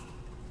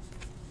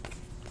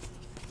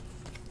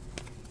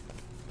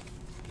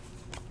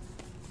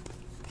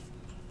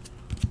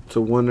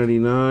 To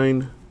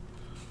 199,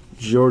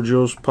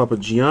 Georgios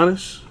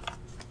Papagiannis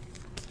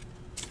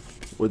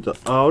with the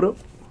auto.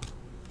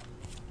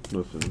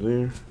 Nothing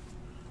there.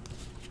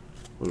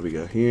 What do we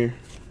got here?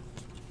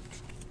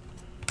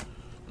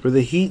 For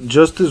the Heat,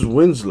 Justice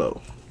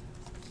Winslow.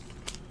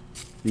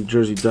 New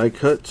Jersey die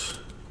cut.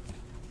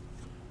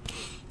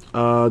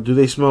 Do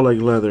they smell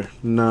like leather?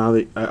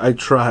 Nah, I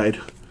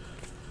tried.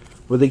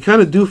 But they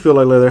kind of do feel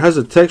like leather. It has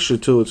a texture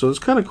to it, so it's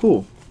kind of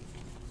cool.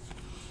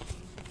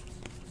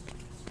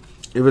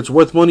 If it's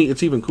worth money,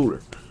 it's even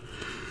cooler.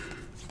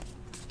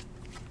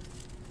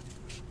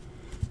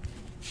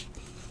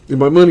 And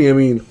by money, I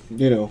mean,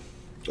 you know,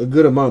 a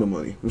good amount of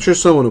money. I'm sure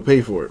someone will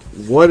pay for it.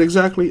 What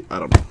exactly? I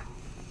don't know.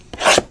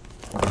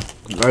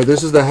 Alright,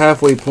 this is the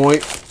halfway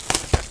point.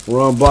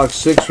 We're on box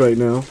 6 right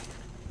now.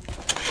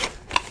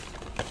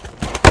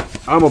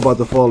 I'm about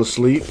to fall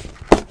asleep.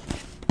 I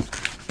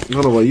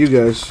don't know about you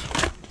guys.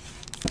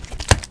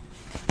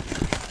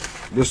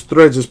 This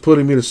Threads is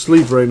putting me to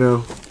sleep right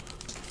now.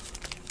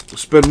 I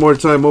spend more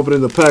time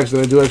opening the packs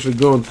than I do actually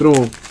going through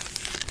them.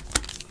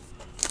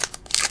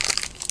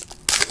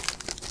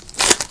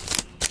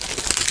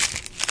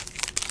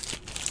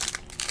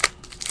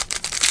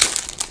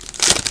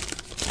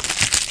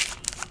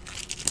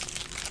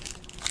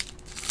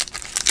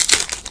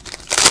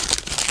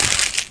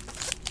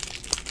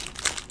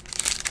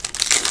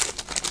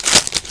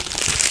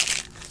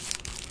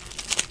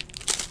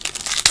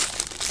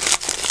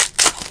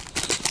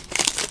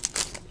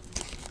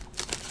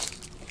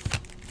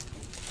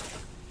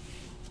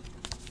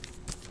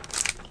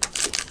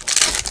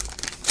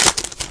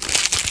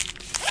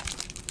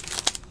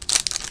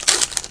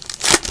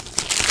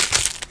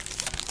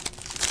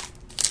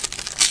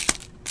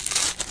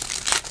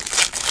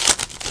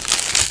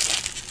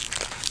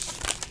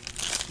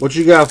 What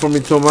you got for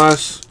me,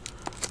 Tomas?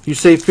 You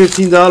save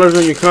 $15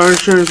 on your car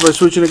insurance by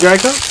switching to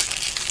Geico?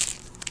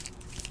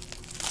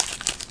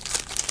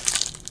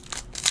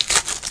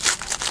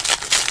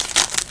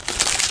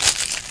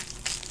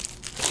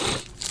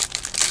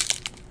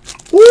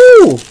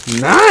 Ooh,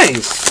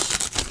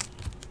 nice.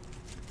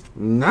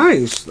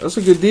 Nice. That's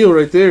a good deal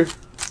right there.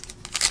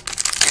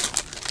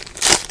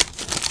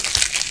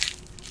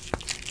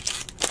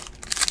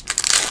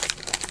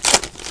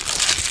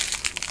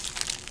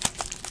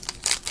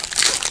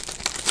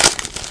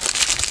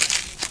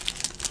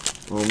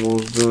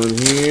 Almost done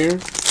here.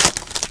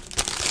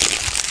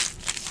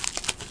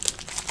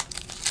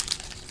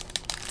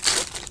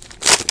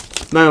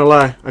 Not gonna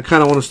lie, I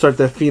kind of want to start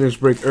that Phoenix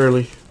break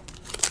early.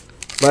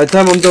 By the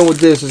time I'm done with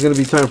this, it's gonna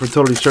be time for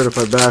Totally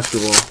Certified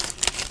Basketball.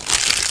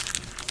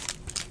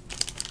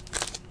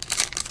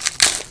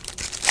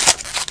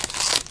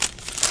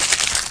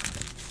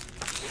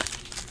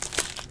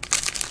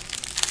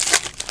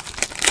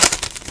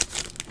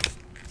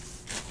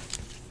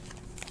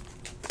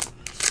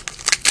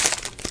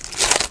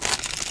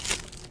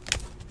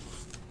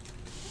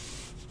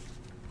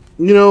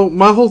 You know,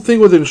 my whole thing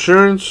with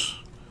insurance,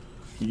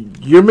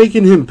 you're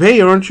making him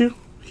pay, aren't you?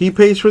 He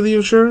pays for the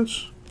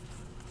insurance.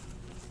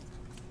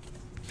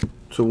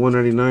 To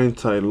 199,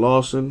 Ty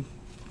Lawson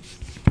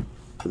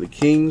for the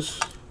Kings.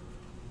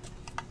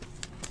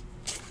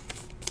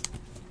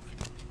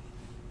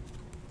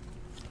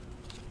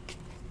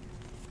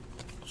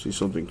 See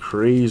something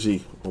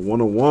crazy. A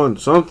 101,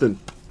 something.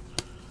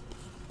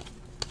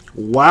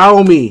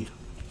 Wow me.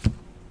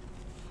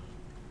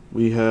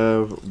 We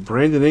have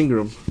Brandon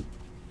Ingram.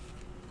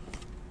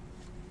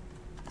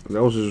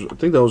 That was his, I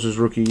think that was his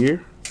rookie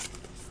year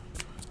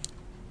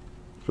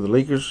for the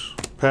Lakers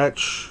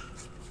patch.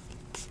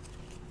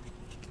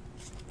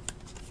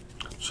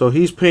 So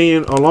he's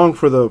paying along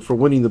for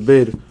winning the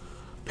bid,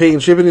 paying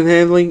shipping and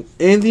handling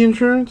and the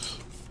insurance.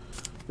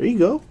 There you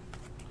go.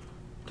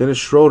 Dennis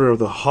Schroeder of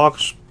the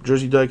Hawks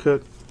jersey die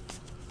cut.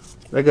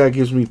 That guy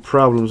gives me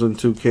problems on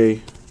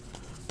 2K.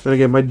 Then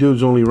again, my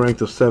dude's only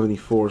ranked a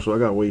 74, so I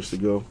got ways to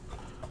go.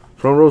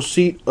 Front row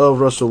seat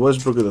of Russell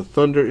Westbrook of the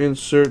Thunder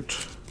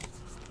insert.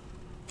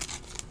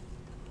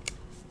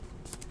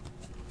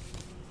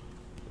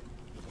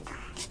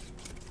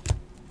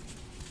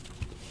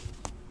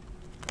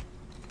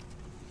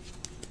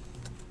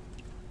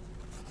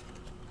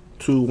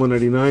 To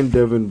 199,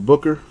 Devin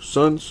Booker,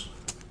 Suns.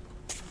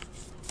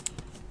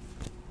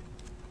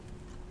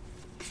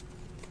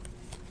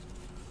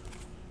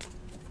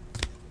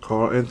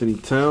 Karl Anthony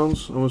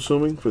Towns, I'm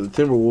assuming, for the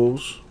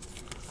Timberwolves.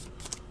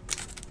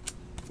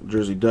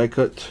 Jersey die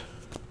cut.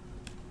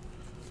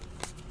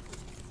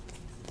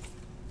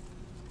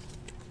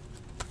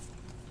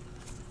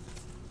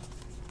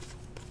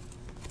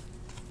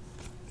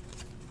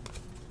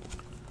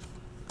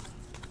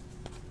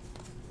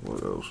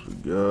 What else we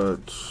got?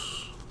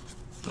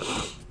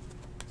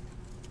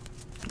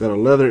 Got a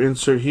leather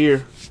insert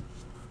here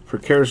for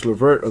Karis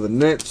LeVert of the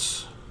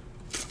Nets.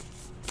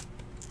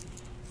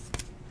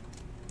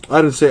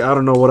 I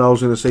don't know what I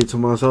was going to say to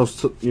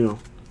myself. You know,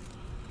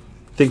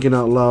 thinking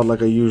out loud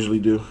like I usually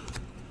do.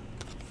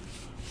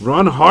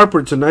 Ron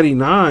Harper to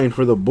 99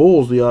 for the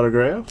Bulls, the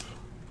autograph.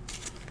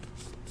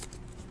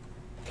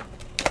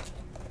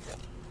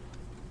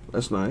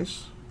 That's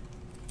nice.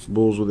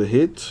 Bulls with a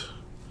hit.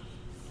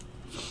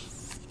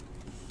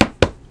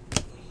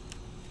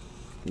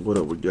 What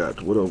up we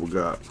got? What up we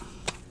got?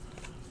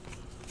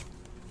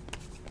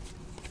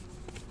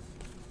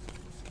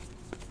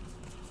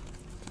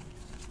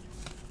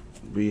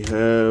 We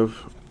have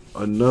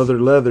another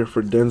leather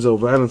for Denzel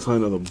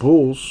Valentine of the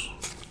Bulls.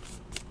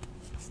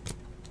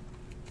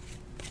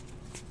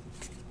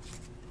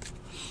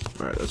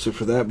 Alright, that's it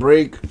for that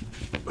break.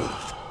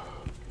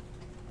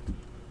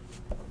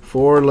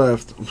 4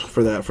 left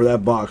for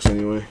that box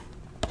anyway.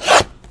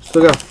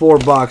 Still got 4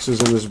 boxes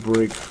in this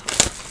break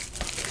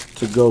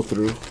to go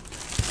through.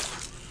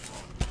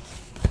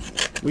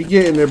 We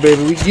getting there,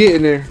 baby. We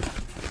getting there.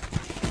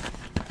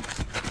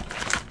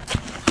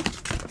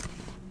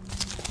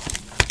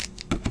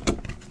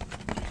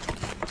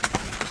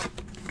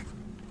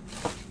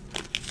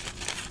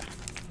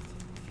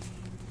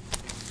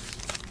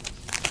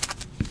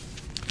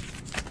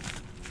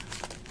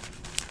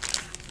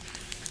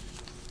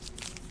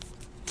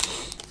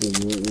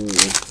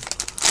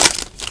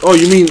 Oh,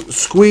 you mean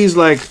squeeze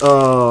like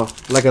a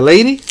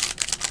lady?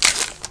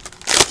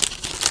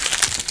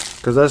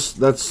 Because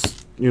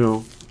that's you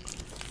know,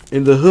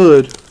 in the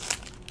hood,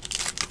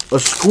 a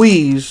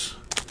squeeze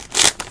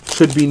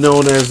should be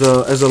known as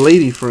a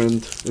lady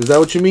friend. Is that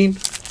what you mean?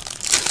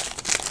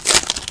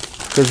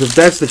 Because if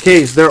that's the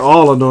case, they're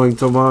all annoying,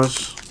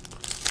 Tomas.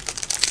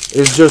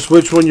 It's just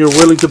which one you're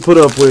willing to put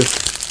up with.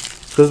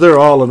 Because they're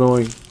all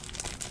annoying.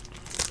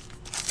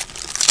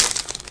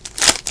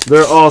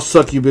 They're all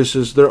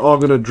succubuses. They're all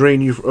going to drain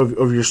you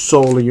of your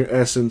soul and your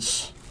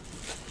essence.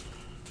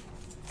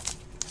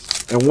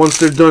 And once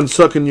they're done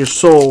sucking your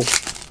soul,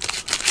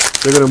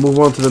 they're going to move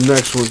on to the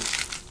next one.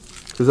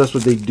 Because that's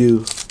what they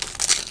do.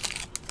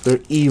 They're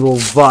evil,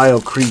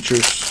 vile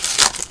creatures.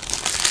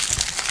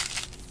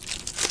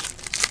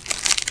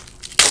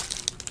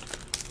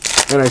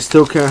 And I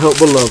still can't help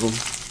but love them.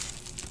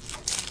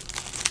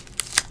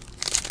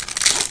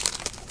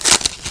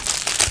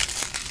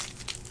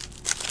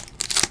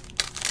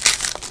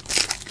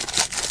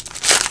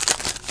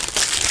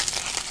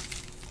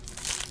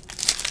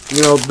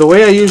 You know, the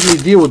way I usually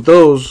deal with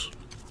those,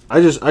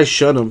 I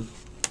shun them.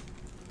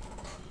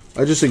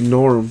 I just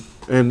ignore them.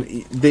 And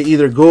they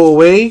either go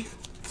away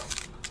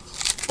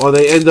or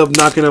they end up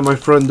knocking at my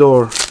front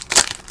door.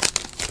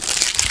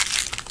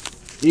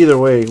 Either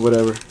way,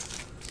 whatever.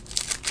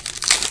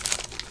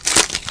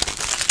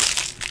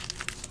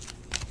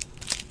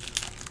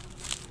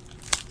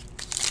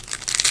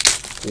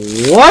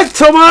 What,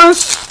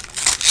 Tomas?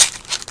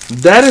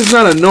 That is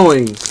not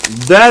annoying.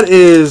 That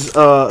is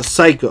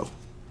psycho.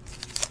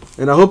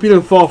 And I hope you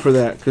didn't fall for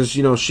that. Because,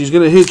 you know, she's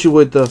going to hit you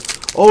with the,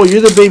 oh,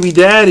 you're the baby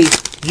daddy.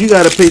 You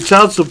got to pay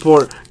child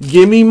support.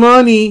 Give me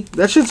money.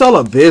 That shit's all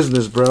a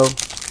business, bro.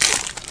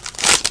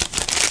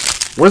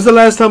 When's the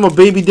last time a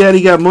baby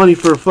daddy got money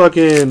for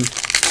fucking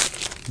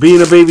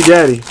being a baby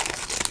daddy?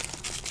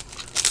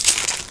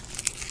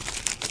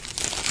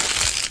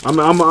 I'm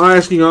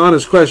asking an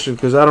honest question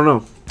because I don't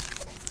know.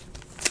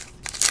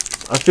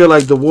 I feel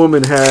like the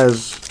woman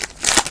has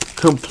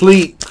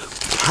complete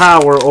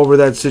power over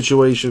that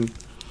situation.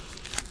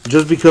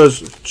 Just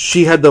because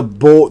she had the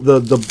boy or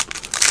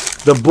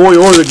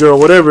the girl,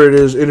 whatever it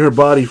is, in her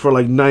body for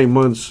like 9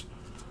 months,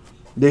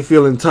 they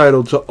feel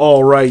entitled to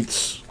all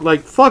rights. Like,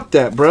 fuck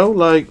that, bro.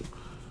 Like,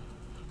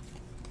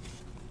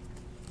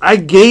 I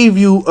gave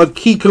you a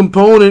key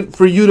component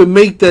for you to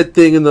make that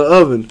thing in the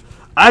oven.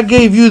 I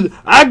gave you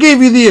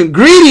the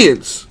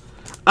ingredients.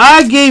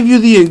 I gave you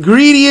the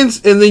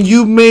ingredients, and then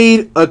you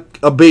made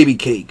a baby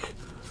cake.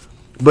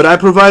 But I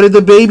provided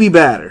the baby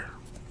batter.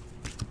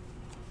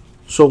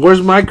 So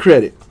where's my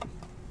credit?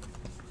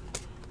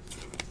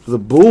 For the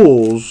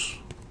Bulls,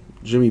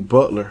 Jimmy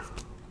Butler.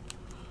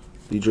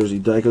 The Jersey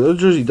die cuts. Those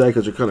Jersey die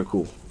cuts are kind of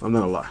cool. I'm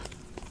not gonna lie.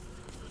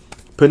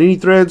 Panini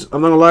threads,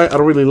 I'm not gonna lie, I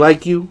don't really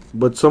like you,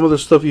 but some of the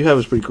stuff you have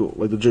is pretty cool,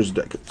 like the Jersey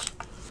die cuts.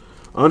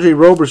 Andre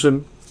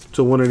Roberson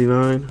to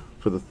 189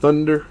 for the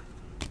Thunder.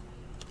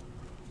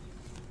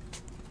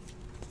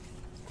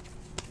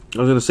 I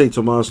was gonna say,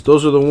 Tomas,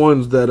 those are the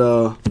ones that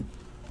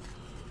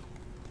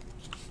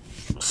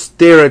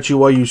stare at you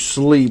while you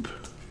sleep.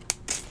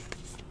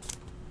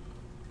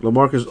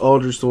 LaMarcus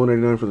Aldridge to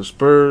 189 for the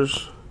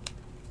Spurs.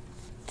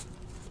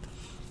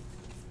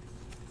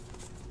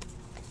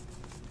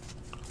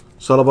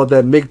 It's all about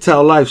that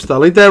MGTOW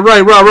lifestyle. Ain't that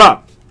right,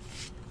 Rob?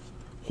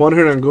 Juan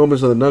Hernan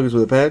Gomez of the Nuggets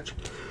with a patch.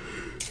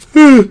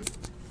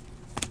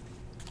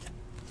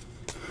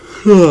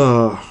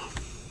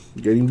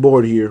 Getting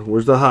bored here.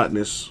 Where's the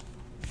hotness?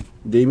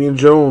 Damian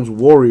Jones,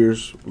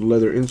 Warriors,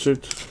 leather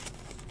insert.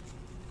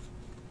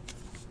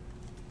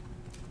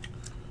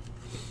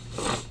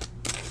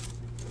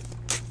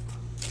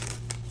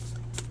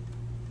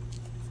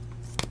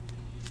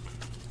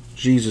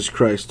 Jesus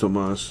Christ,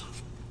 Tomas.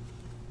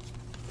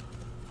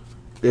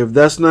 If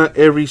that's not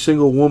every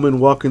single woman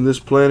walking this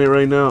planet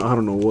right now, I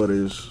don't know what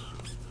is.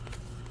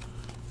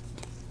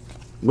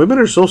 Women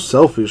are so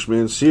selfish,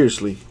 man.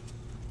 Seriously.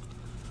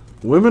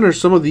 Women are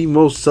some of the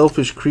most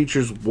selfish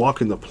creatures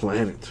walking the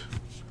planet.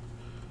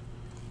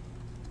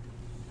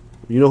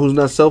 You know who's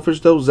not selfish,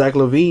 though? Zach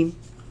LaVine.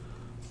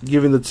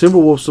 Giving the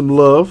Timberwolves some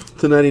love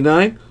to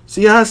 99.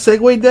 See how I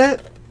segued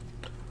that?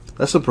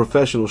 That's some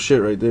professional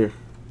shit right there.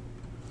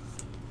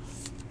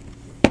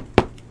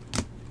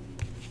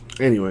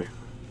 Anyway.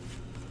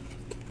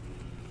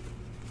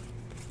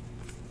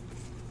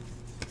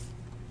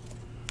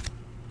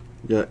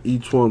 Got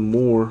each one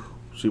more.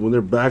 See, when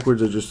they're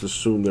backwards, I just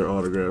assume they're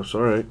autographs.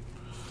 Alright.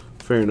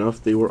 Fair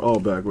enough. They were all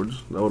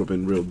backwards. That would have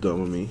been real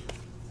dumb of me.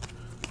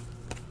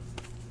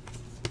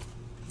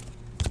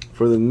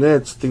 For the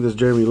Nets, I think that's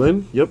Jeremy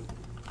Lin. Yep.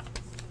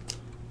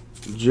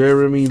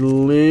 Jeremy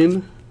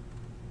Lin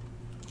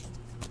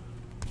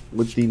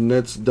with the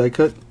Nets die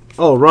cut.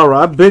 Oh, rah,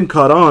 I've been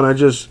caught on. I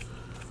just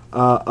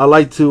I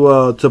like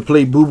to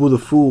play Boo Boo the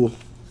Fool.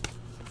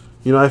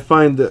 You know, I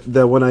find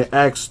that when I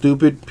act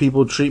stupid,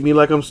 people treat me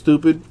like I'm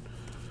stupid,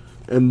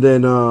 and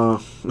then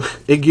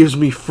it gives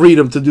me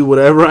freedom to do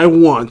whatever I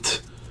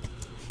want.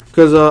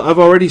 Because I've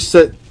already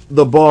set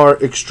the bar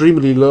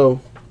extremely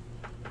low.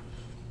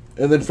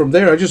 And then from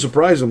there, I just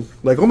surprise them.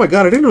 Like, oh my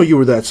God, I didn't know you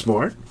were that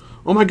smart.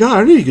 Oh my God,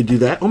 I knew you could do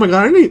that. Oh my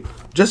God, I knew you.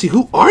 Jesse,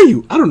 who are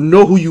you? I don't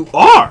know who you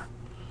are.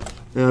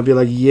 And I'll be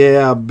like,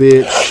 yeah,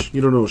 bitch. You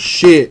don't know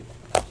shit.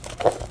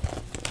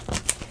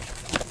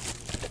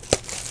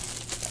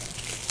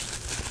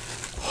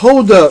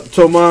 Hold up,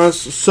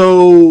 Tomas.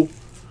 So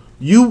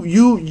you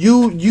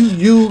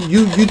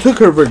took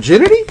her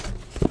virginity?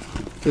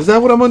 Is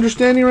that what I'm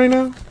understanding right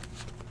now?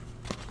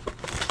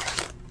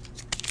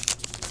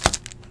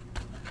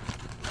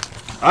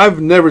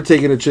 I've never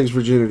taken a chick's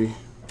virginity.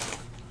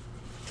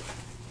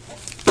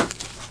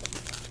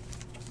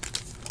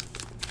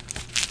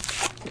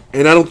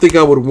 And I don't think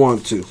I would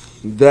want to.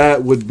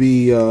 That would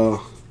be a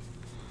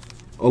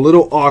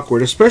little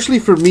awkward, especially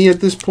for me at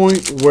this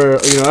point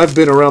where, you know, I've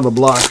been around the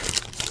block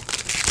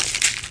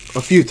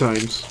a few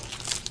times.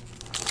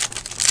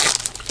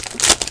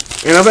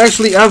 And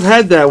I've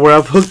had that where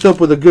I've hooked up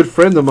with a good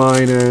friend of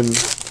mine, and,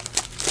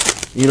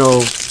 you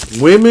know,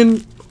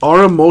 women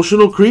are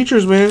emotional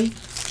creatures, man.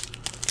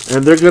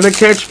 And they're going to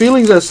catch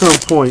feelings at some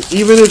point.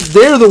 Even if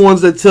they're the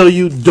ones that tell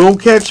you don't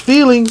catch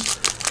feelings,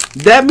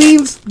 that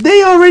means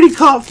they already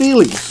caught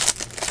feelings.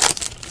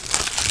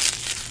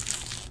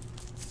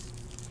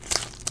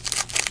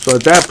 So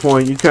at that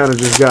point, you kind of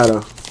just got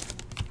to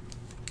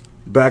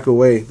back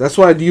away. That's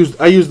why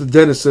I use the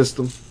dentist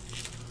system.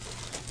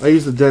 I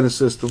use the dentist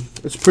system.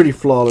 It's pretty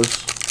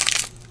flawless.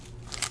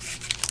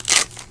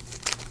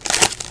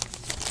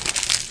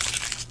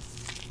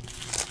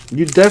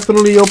 You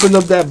definitely opened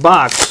up that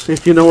box,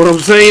 if you know what I'm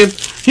saying.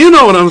 You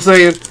know what I'm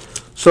saying.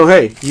 So,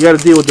 hey, you got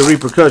to deal with the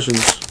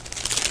repercussions.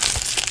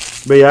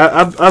 But,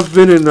 yeah, I've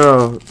been in,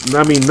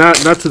 I mean,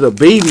 not to the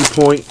baby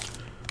point,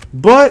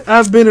 but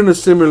I've been in a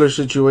similar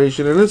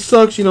situation. And it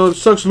sucks, you know, it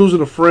sucks losing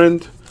a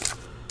friend.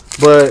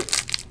 But,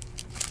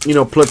 you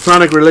know,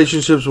 platonic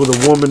relationships with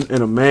a woman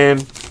and a man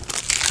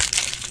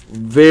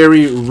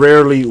very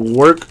rarely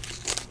work.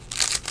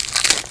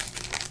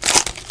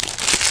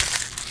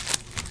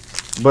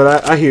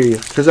 But I hear you,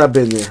 because I've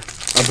been there.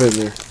 I've been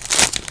there.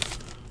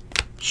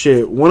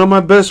 Shit, one of my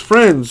best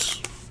friends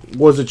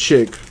was a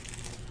chick.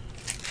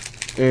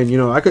 And, you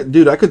know, I could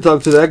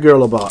talk to that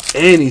girl about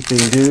anything,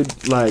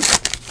 dude. Like,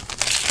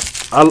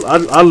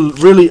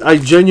 I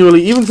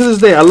genuinely, even to this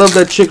day, I love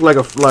that chick like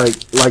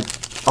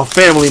a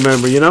family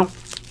member, you know?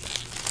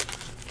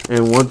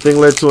 And one thing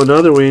led to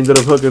another. We ended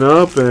up hooking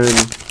up,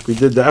 and we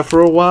did that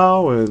for a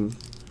while, and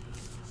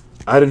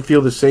I didn't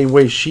feel the same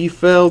way she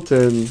felt,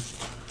 and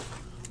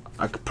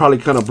I probably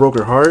kind of broke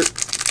her heart.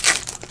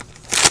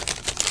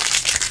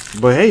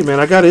 But hey, man,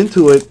 I got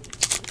into it.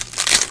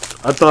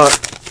 I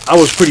thought I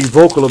was pretty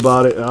vocal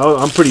about it.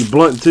 I'm pretty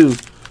blunt too.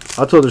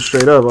 I told her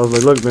straight up. I was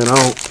like, look, man,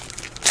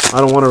 I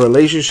don't want a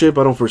relationship.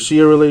 I don't foresee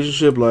a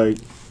relationship. Like,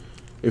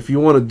 if you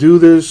want to do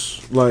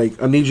this,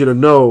 like, I need you to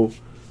know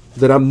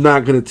that I'm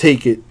not going to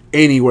take it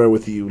anywhere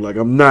with you. Like,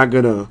 I'm not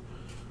going to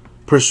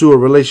pursue a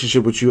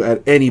relationship with you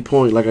at any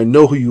point. Like, I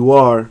know who you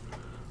are.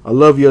 I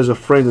love you as a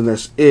friend, and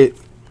that's it.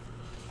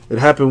 It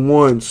happened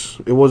once.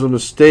 It was a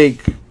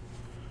mistake.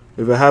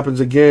 If it happens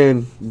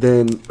again,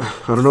 then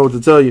I don't know what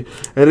to tell you.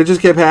 And it just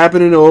kept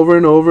happening over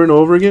and over and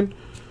over again.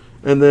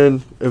 And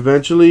then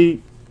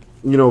eventually,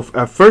 you know,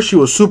 at first she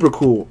was super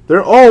cool.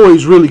 They're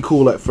always really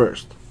cool at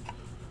first.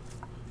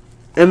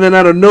 And then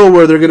out of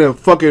nowhere, they're going to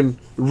fucking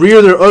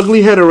rear their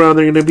ugly head around.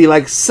 They're going to be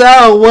like,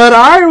 so, what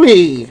are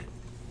we?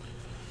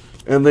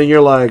 And then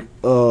you're like,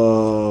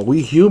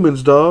 we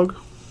humans, dog.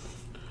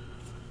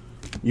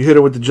 You hit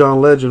her with the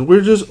John Legend. We're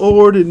just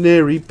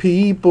ordinary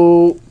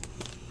people.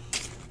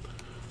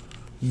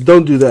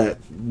 Don't do that.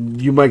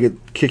 You might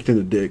get kicked in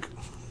the dick.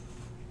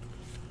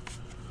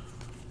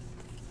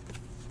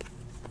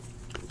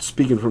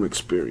 Speaking from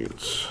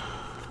experience.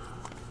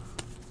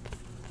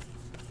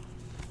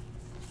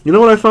 You know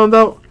what I found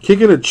out?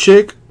 Kicking a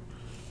chick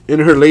in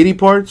her lady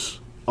parts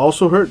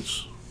also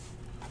hurts.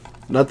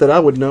 Not that I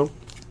would know.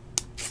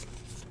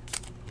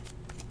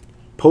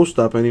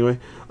 post-op anyway.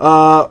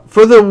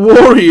 For the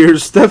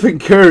Warriors, Stephen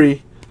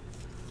Curry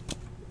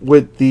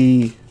with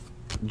the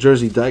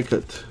jersey die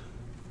cut.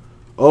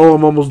 Oh,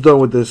 I'm almost done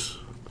with this.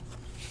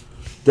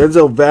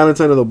 Denzel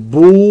Valentine of the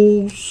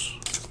Bulls.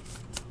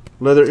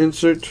 Leather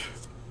insert.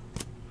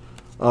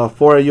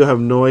 For you, have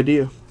no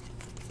idea.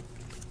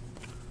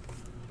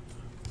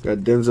 Got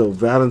Denzel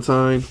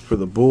Valentine for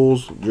the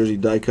Bulls. Jersey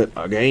die cut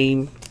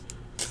again.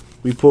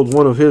 We pulled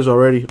one of his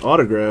already.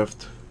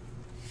 Autographed.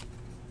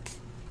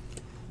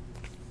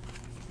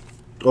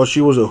 Oh,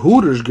 she was a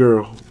Hooters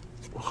girl.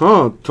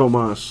 Huh,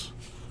 Tomas?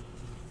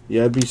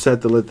 Yeah, I'd be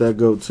sad to let that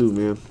go too,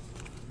 man.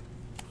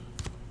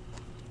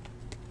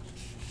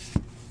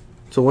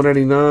 To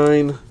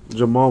 199,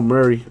 Jamal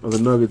Murray of the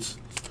Nuggets.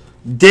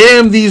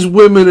 Damn these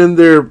women and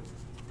their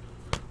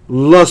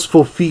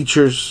lustful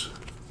features.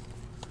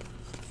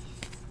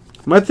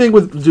 My thing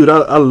with, dude,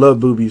 I love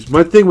boobies.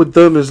 My thing with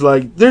them is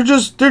like they're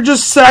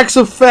just sacks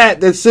of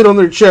fat that sit on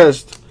their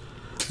chest,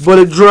 but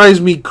it drives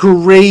me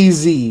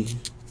crazy.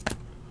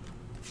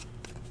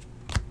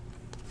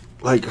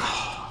 Like,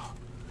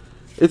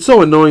 it's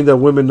so annoying that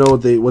women know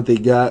what they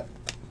got.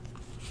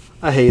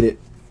 I hate it.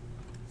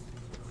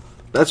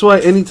 That's why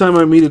anytime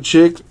I meet a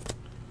chick,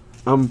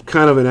 I'm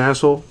kind of an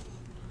asshole.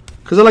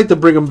 Because I like to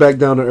bring them back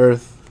down to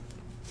earth.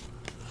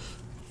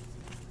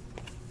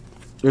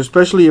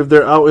 Especially if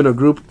they're out in a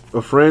group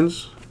of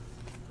friends.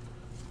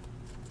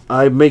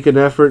 I make an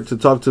effort to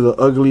talk to the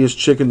ugliest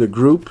chick in the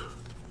group.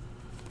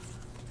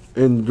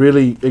 And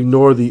really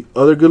ignore the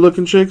other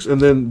good-looking chicks.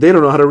 And then they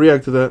don't know how to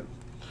react to that.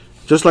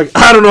 Just like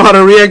I don't know how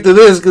to react to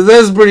this. Because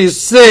that's pretty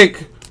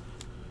sick.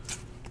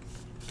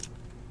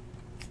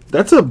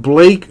 That's a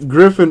Blake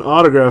Griffin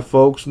autograph,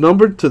 folks.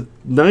 Numbered to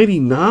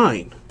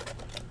 99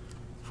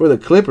 for the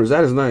Clippers.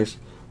 That is nice.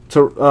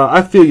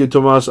 I feel you,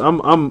 Tomas.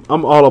 I'm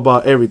all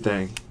about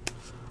everything.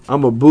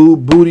 I'm a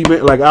booty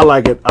man. Like I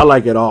like it. I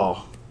like it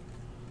all.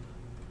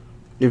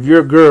 If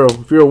you're a girl,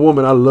 if you're a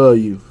woman, I love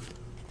you.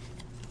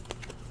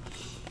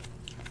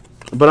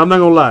 But I'm not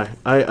gonna lie.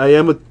 I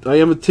am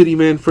a titty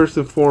man first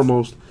and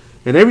foremost.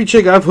 And every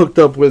chick I've hooked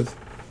up with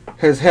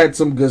has had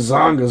some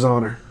gazongas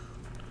on her.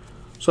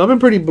 So I've been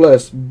pretty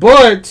blessed,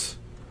 but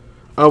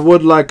I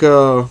would like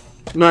no,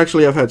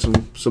 actually I've had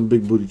some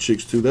big booty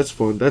chicks too. That's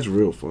fun. That's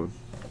real fun.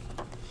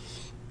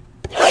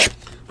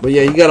 But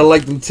yeah, you gotta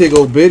like them tig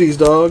old bitties,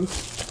 dog.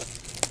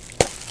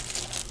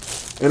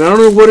 And I don't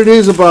know what it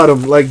is about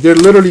them. Like they're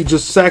literally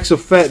just sacks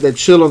of fat that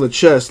chill on the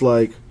chest.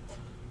 Like,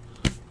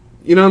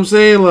 you know what I'm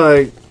saying?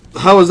 Like,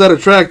 how is that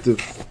attractive?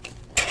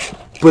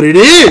 But it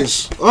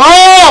is.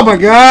 Oh my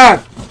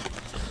God.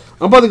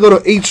 I'm about to go to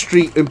 8th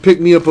Street and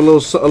pick me up a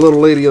little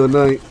lady the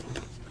other night.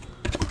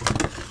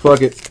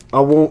 Fuck it.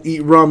 I won't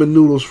eat ramen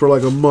noodles for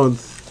like a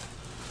month.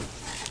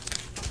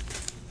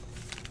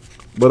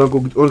 But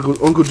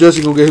Uncle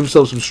Jesse gonna get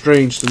himself some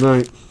strange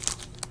tonight.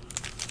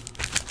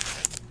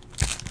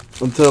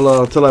 Until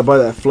I buy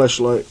that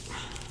fleshlight.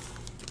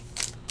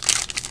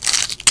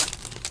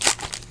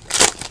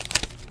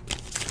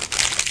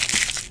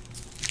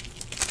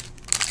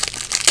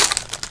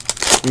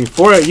 I mean,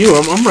 for at you,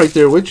 I'm right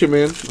there with you,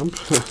 man.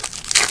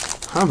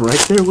 I'm right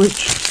there with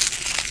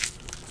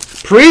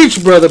you.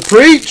 Preach, brother,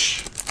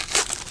 preach.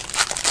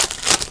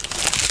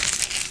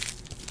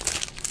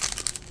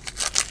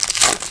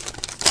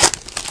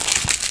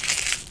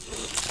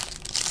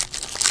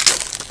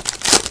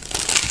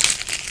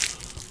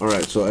 All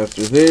right, so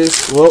after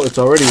this, well, it's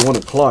already 1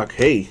 o'clock.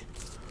 Hey,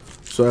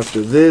 so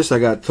after this, I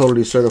got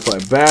Totally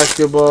Certified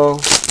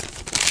Basketball.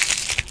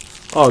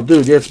 Oh,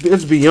 dude,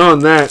 it's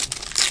beyond that.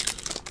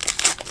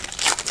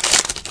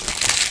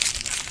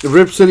 The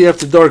Rip City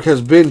After Dark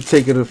has been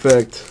taking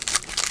effect.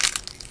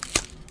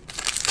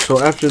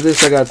 So after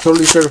this, I got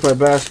Totally Certified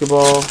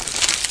Basketball.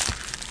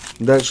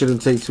 That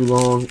shouldn't take too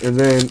long. And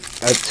then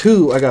at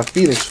 2, I got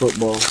Phoenix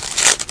Football.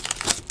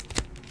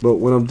 But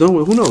when I'm done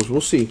with, who knows?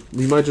 We'll see.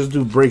 We might just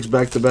do breaks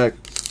back to back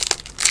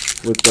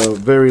with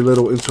very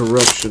little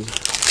interruption.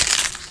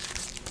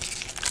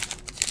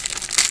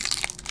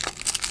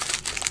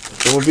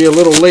 So we'll be a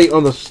little late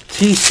on the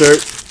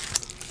T-shirt.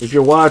 If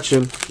you're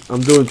watching,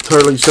 I'm doing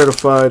Totally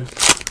Certified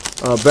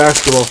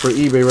Basketball for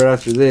eBay right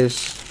after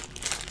this.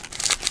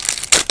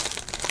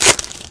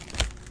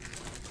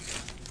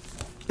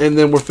 And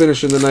then we're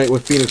finishing the night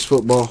with Phoenix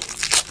Football.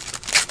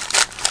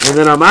 And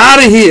then I'm out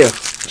of here.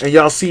 And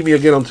y'all see me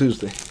again on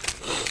Tuesday.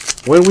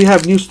 When we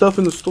have new stuff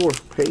in the store.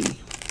 Hey.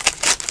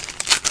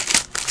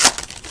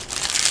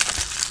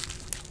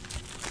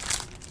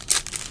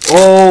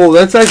 Oh,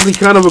 that's actually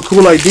kind of a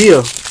cool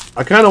idea.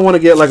 I kind of want to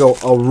get like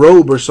a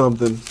robe or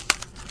something.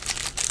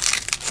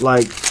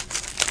 Like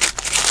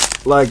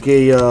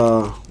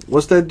a,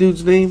 what's that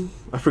dude's name?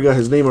 I forgot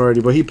his name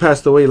already, but he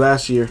passed away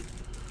last year.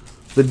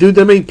 The dude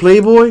that made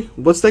Playboy?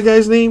 What's that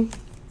guy's name?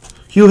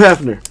 Hugh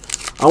Hefner.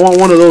 I want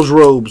one of those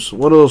robes.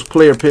 One of those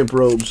player pimp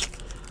robes.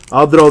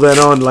 I'll throw that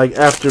on like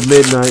after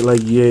midnight. Like,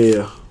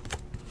 yeah.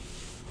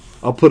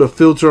 I'll put a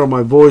filter on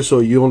my voice so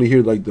you only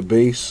hear like the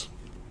bass.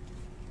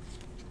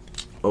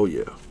 Oh,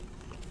 yeah.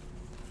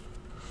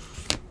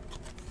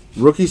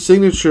 Rookie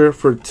signature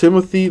for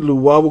Timothy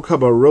Luwawu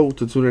Cabarro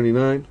to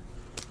 299.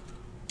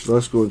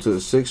 Let's go into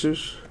the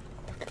Sixers.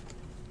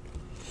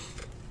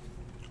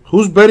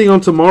 Who's betting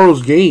on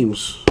tomorrow's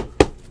games?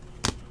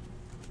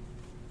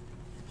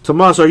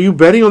 Tomas, are you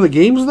betting on the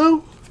games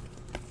though?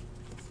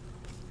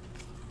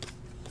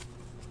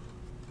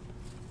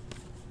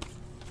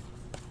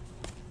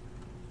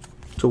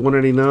 To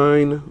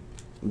 189,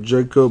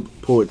 Jacob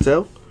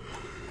Poeltl.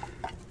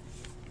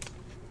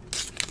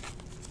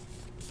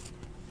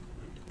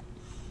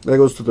 That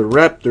goes to the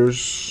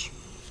Raptors.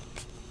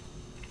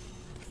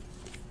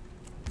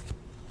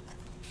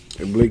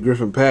 And Blake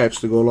Griffin patch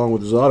to go along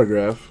with his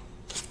autograph.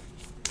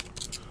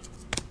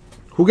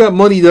 Who got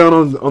money down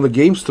on the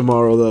games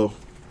tomorrow, though?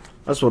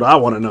 That's what I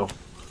want to know.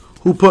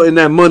 Who putting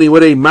that money where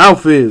their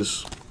mouth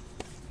is?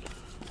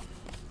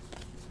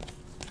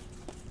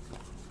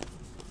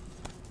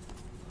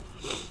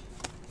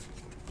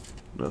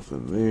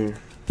 Nothing there.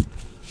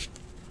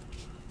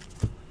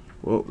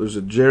 Well, there's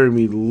a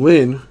Jeremy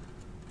Lin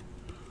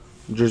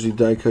jersey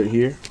die cut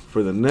here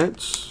for the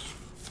Nets.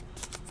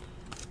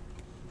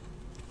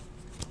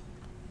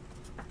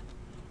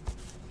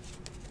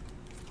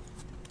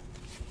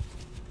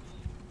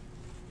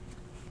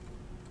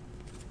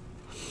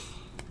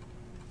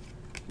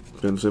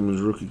 Ben Simmons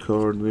rookie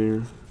card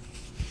there.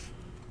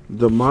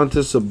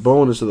 Domantas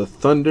Sabonis of the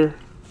Thunder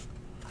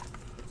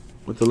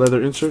with the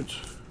leather inserts.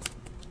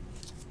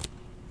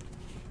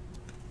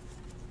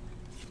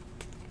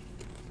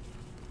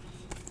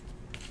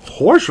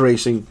 Horse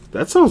racing?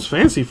 That sounds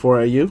fancy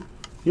for you.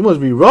 You must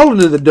be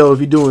rolling in the dough if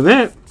you're doing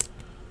that.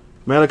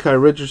 Malachi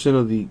Richardson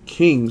of the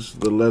Kings,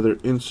 the leather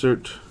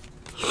insert.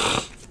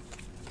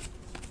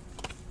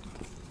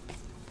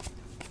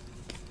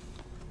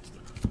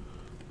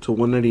 To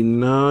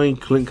 199,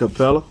 Clint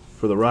Capella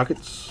for the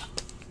Rockets.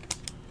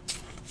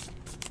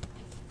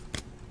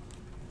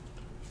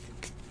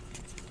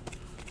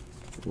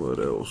 What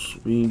else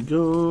we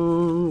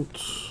got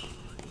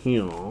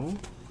here?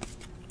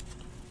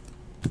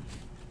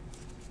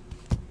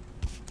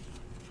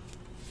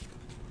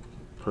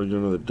 Probably got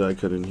another die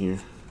cut in here.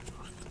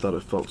 I thought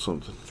I felt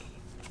something.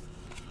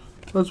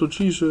 That's what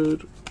she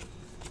said.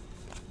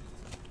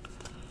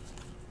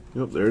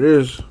 Yep, there it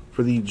is.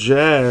 For the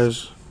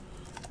Jazz,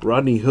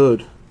 Rodney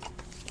Hood.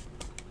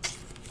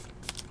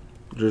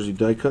 Jersey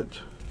die cut.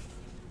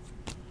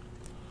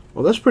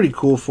 Well, that's pretty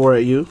cool for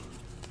you.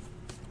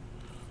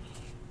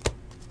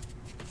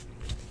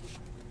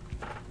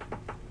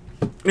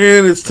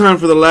 And it's time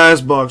for the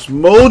last box.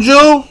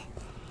 Mojo,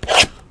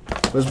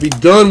 let's be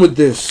done with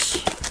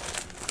this.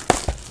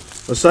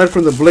 Aside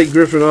from the Blake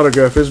Griffin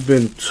autograph, it's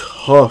been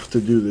tough to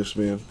do this,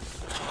 man.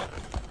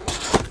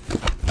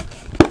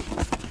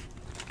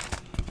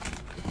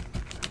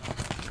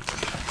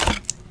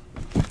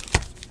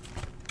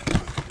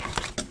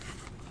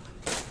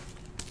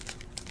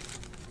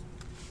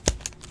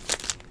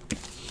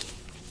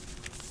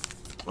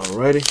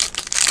 Alrighty.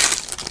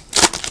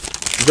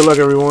 Good luck,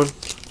 everyone.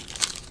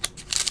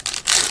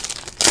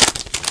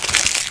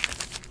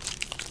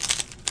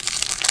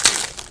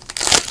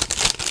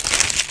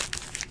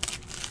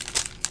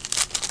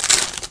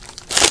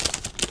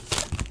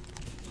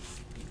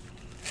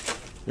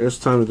 It's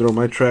time to throw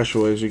my trash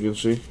away, as you can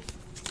see.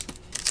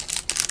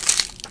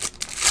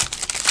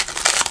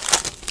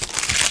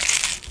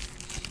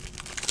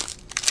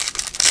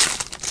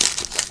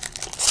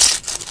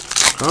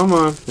 Come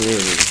on. There we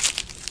go.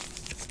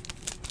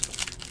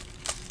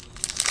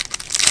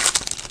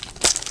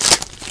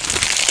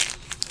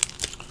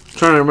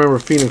 Trying to remember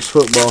Phoenix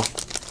football.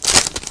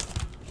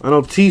 I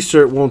know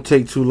T-shirt won't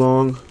take too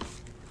long.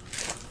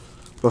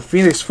 But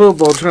Phoenix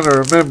football, trying to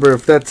remember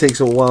if that takes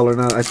a while or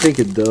not. I think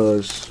it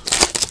does.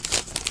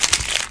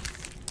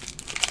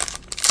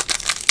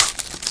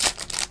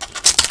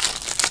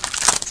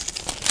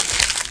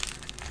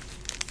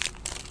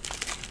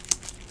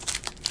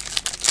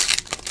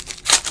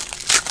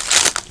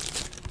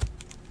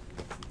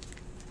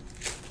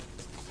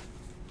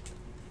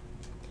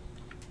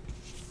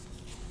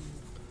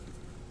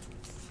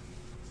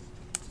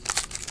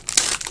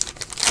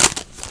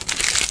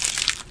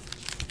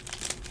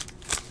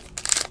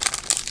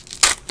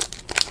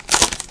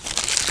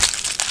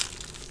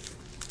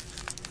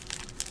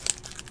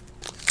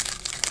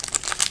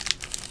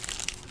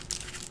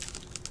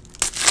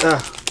 Ah,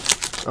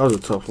 that was a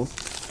tough one.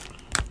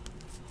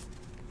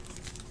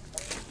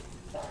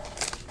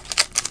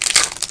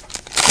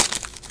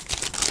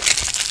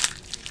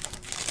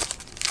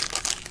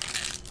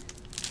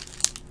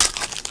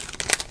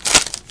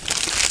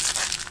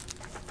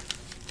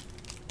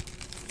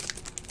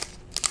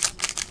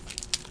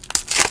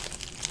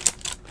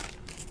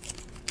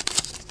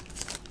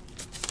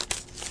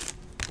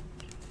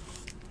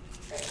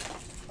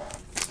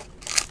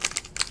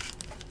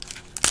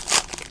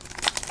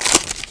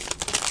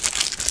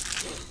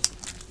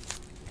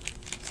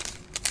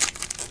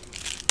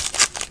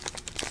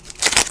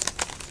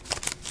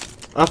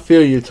 I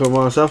feel you,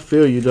 Tomas. I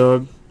feel you,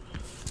 dog.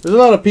 There's a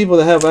lot of people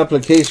that have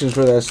applications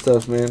for that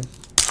stuff, man.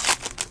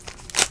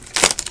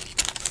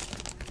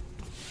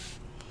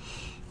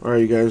 All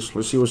right, you guys.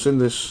 Let's see what's in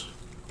this.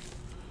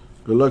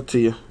 Good luck to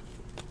you.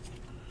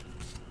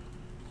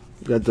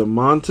 You got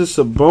Domantas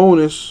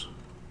Sabonis.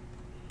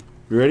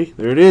 You ready?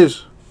 There it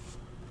is.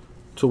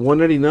 To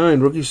 199,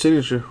 rookie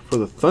signature for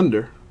the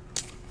Thunder.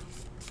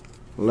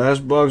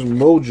 Last box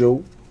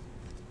mojo.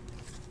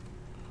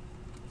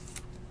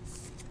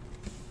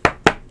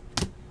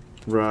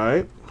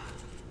 Right.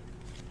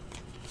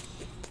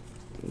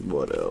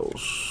 What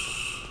else?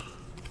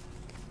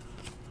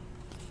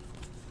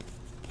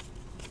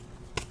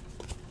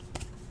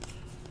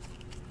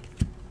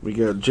 We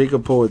got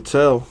Jacob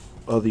Poeltl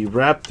of the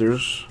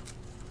Raptors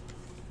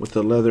with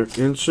the leather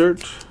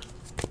insert.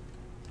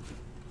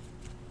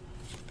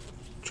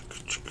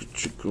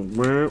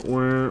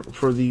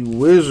 For the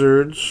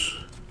Wizards,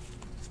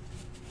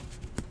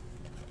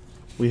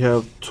 we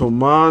have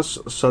Tomas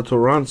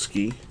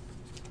Satoransky.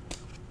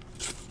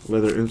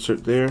 Leather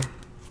insert there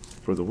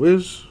for the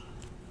Wiz.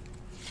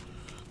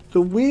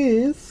 The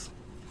Wiz.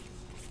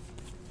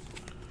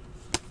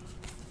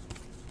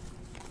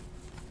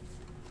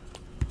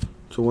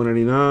 To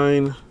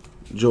 199,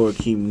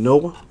 Joakim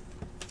Noah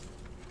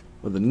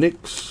of the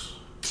Knicks.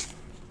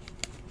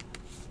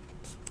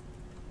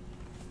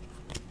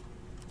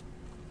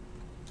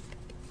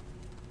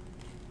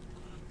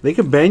 They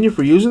can ban you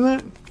for using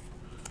that?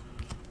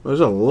 There's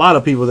a lot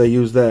of people that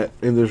use that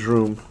in this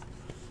room.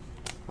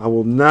 I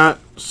will not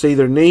say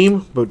their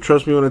name, but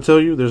trust me when I tell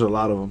you, there's a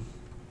lot of them.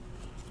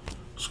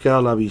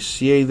 Skal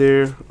Labissiere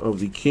there of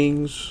the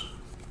Kings.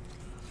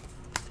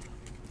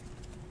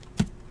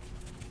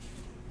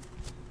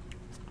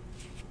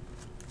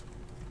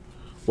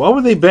 Why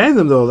would they ban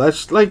them though?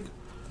 That's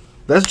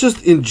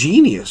just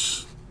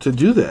ingenious to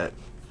do that.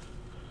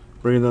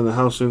 Bringing down the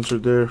house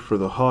insert there for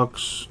the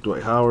Hawks,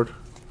 Dwight Howard.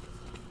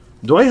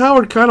 Dwight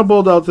Howard kind of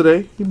balled out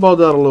today. He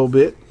balled out a little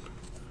bit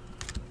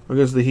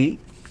against the Heat.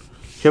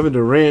 Kevin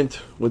Durant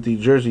with the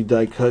jersey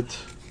die cut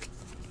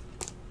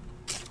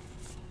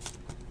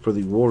for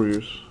the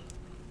Warriors.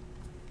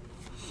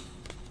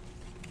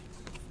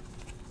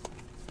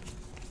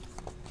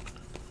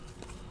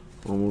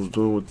 Almost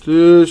done with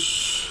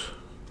this.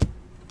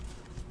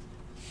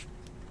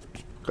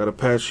 Got a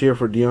patch here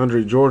for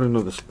DeAndre Jordan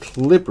of the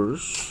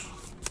Clippers.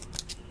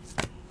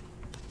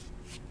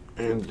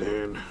 And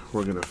then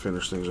we're going to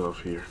finish things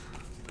off here.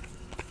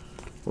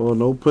 Well,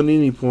 no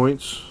Panini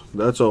points.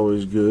 That's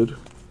always good.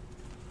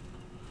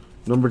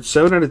 Numbered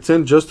 7 out of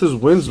 10, Justice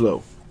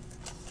Winslow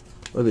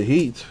of the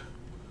Heat.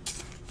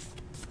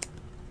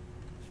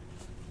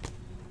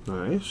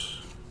 Nice.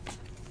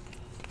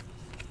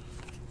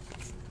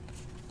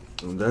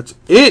 And that's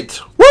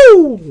it.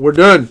 Woo! We're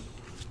done.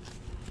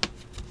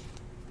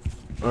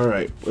 All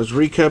right, let's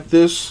recap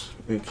this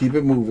and keep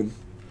it moving.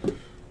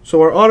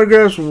 So our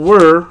autographs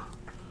were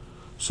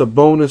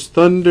Sabonis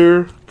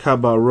Thunder,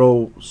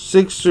 Cabarro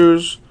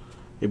Sixers,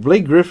 a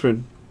Blake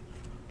Griffin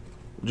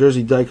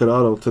jersey die cut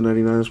auto to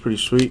 99. That's pretty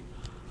sweet.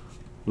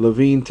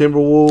 Levine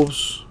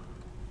Timberwolves,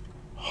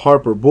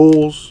 Harper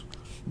Bulls,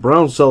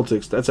 Brown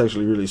Celtics. That's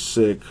actually really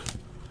sick.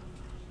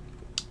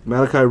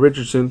 Malachi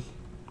Richardson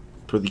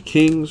for the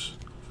Kings,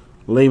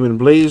 Layman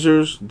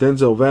Blazers,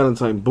 Denzel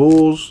Valentine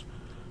Bulls,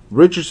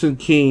 Richardson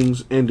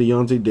Kings, and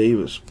Deontay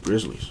Davis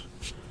Grizzlies.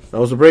 That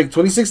was the break.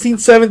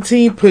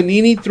 2016-17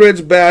 Panini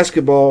Threads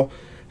Basketball.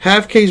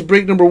 Half case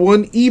break number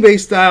 1, eBay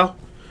style.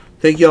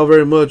 Thank you all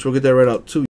very much. We'll get that right out to you.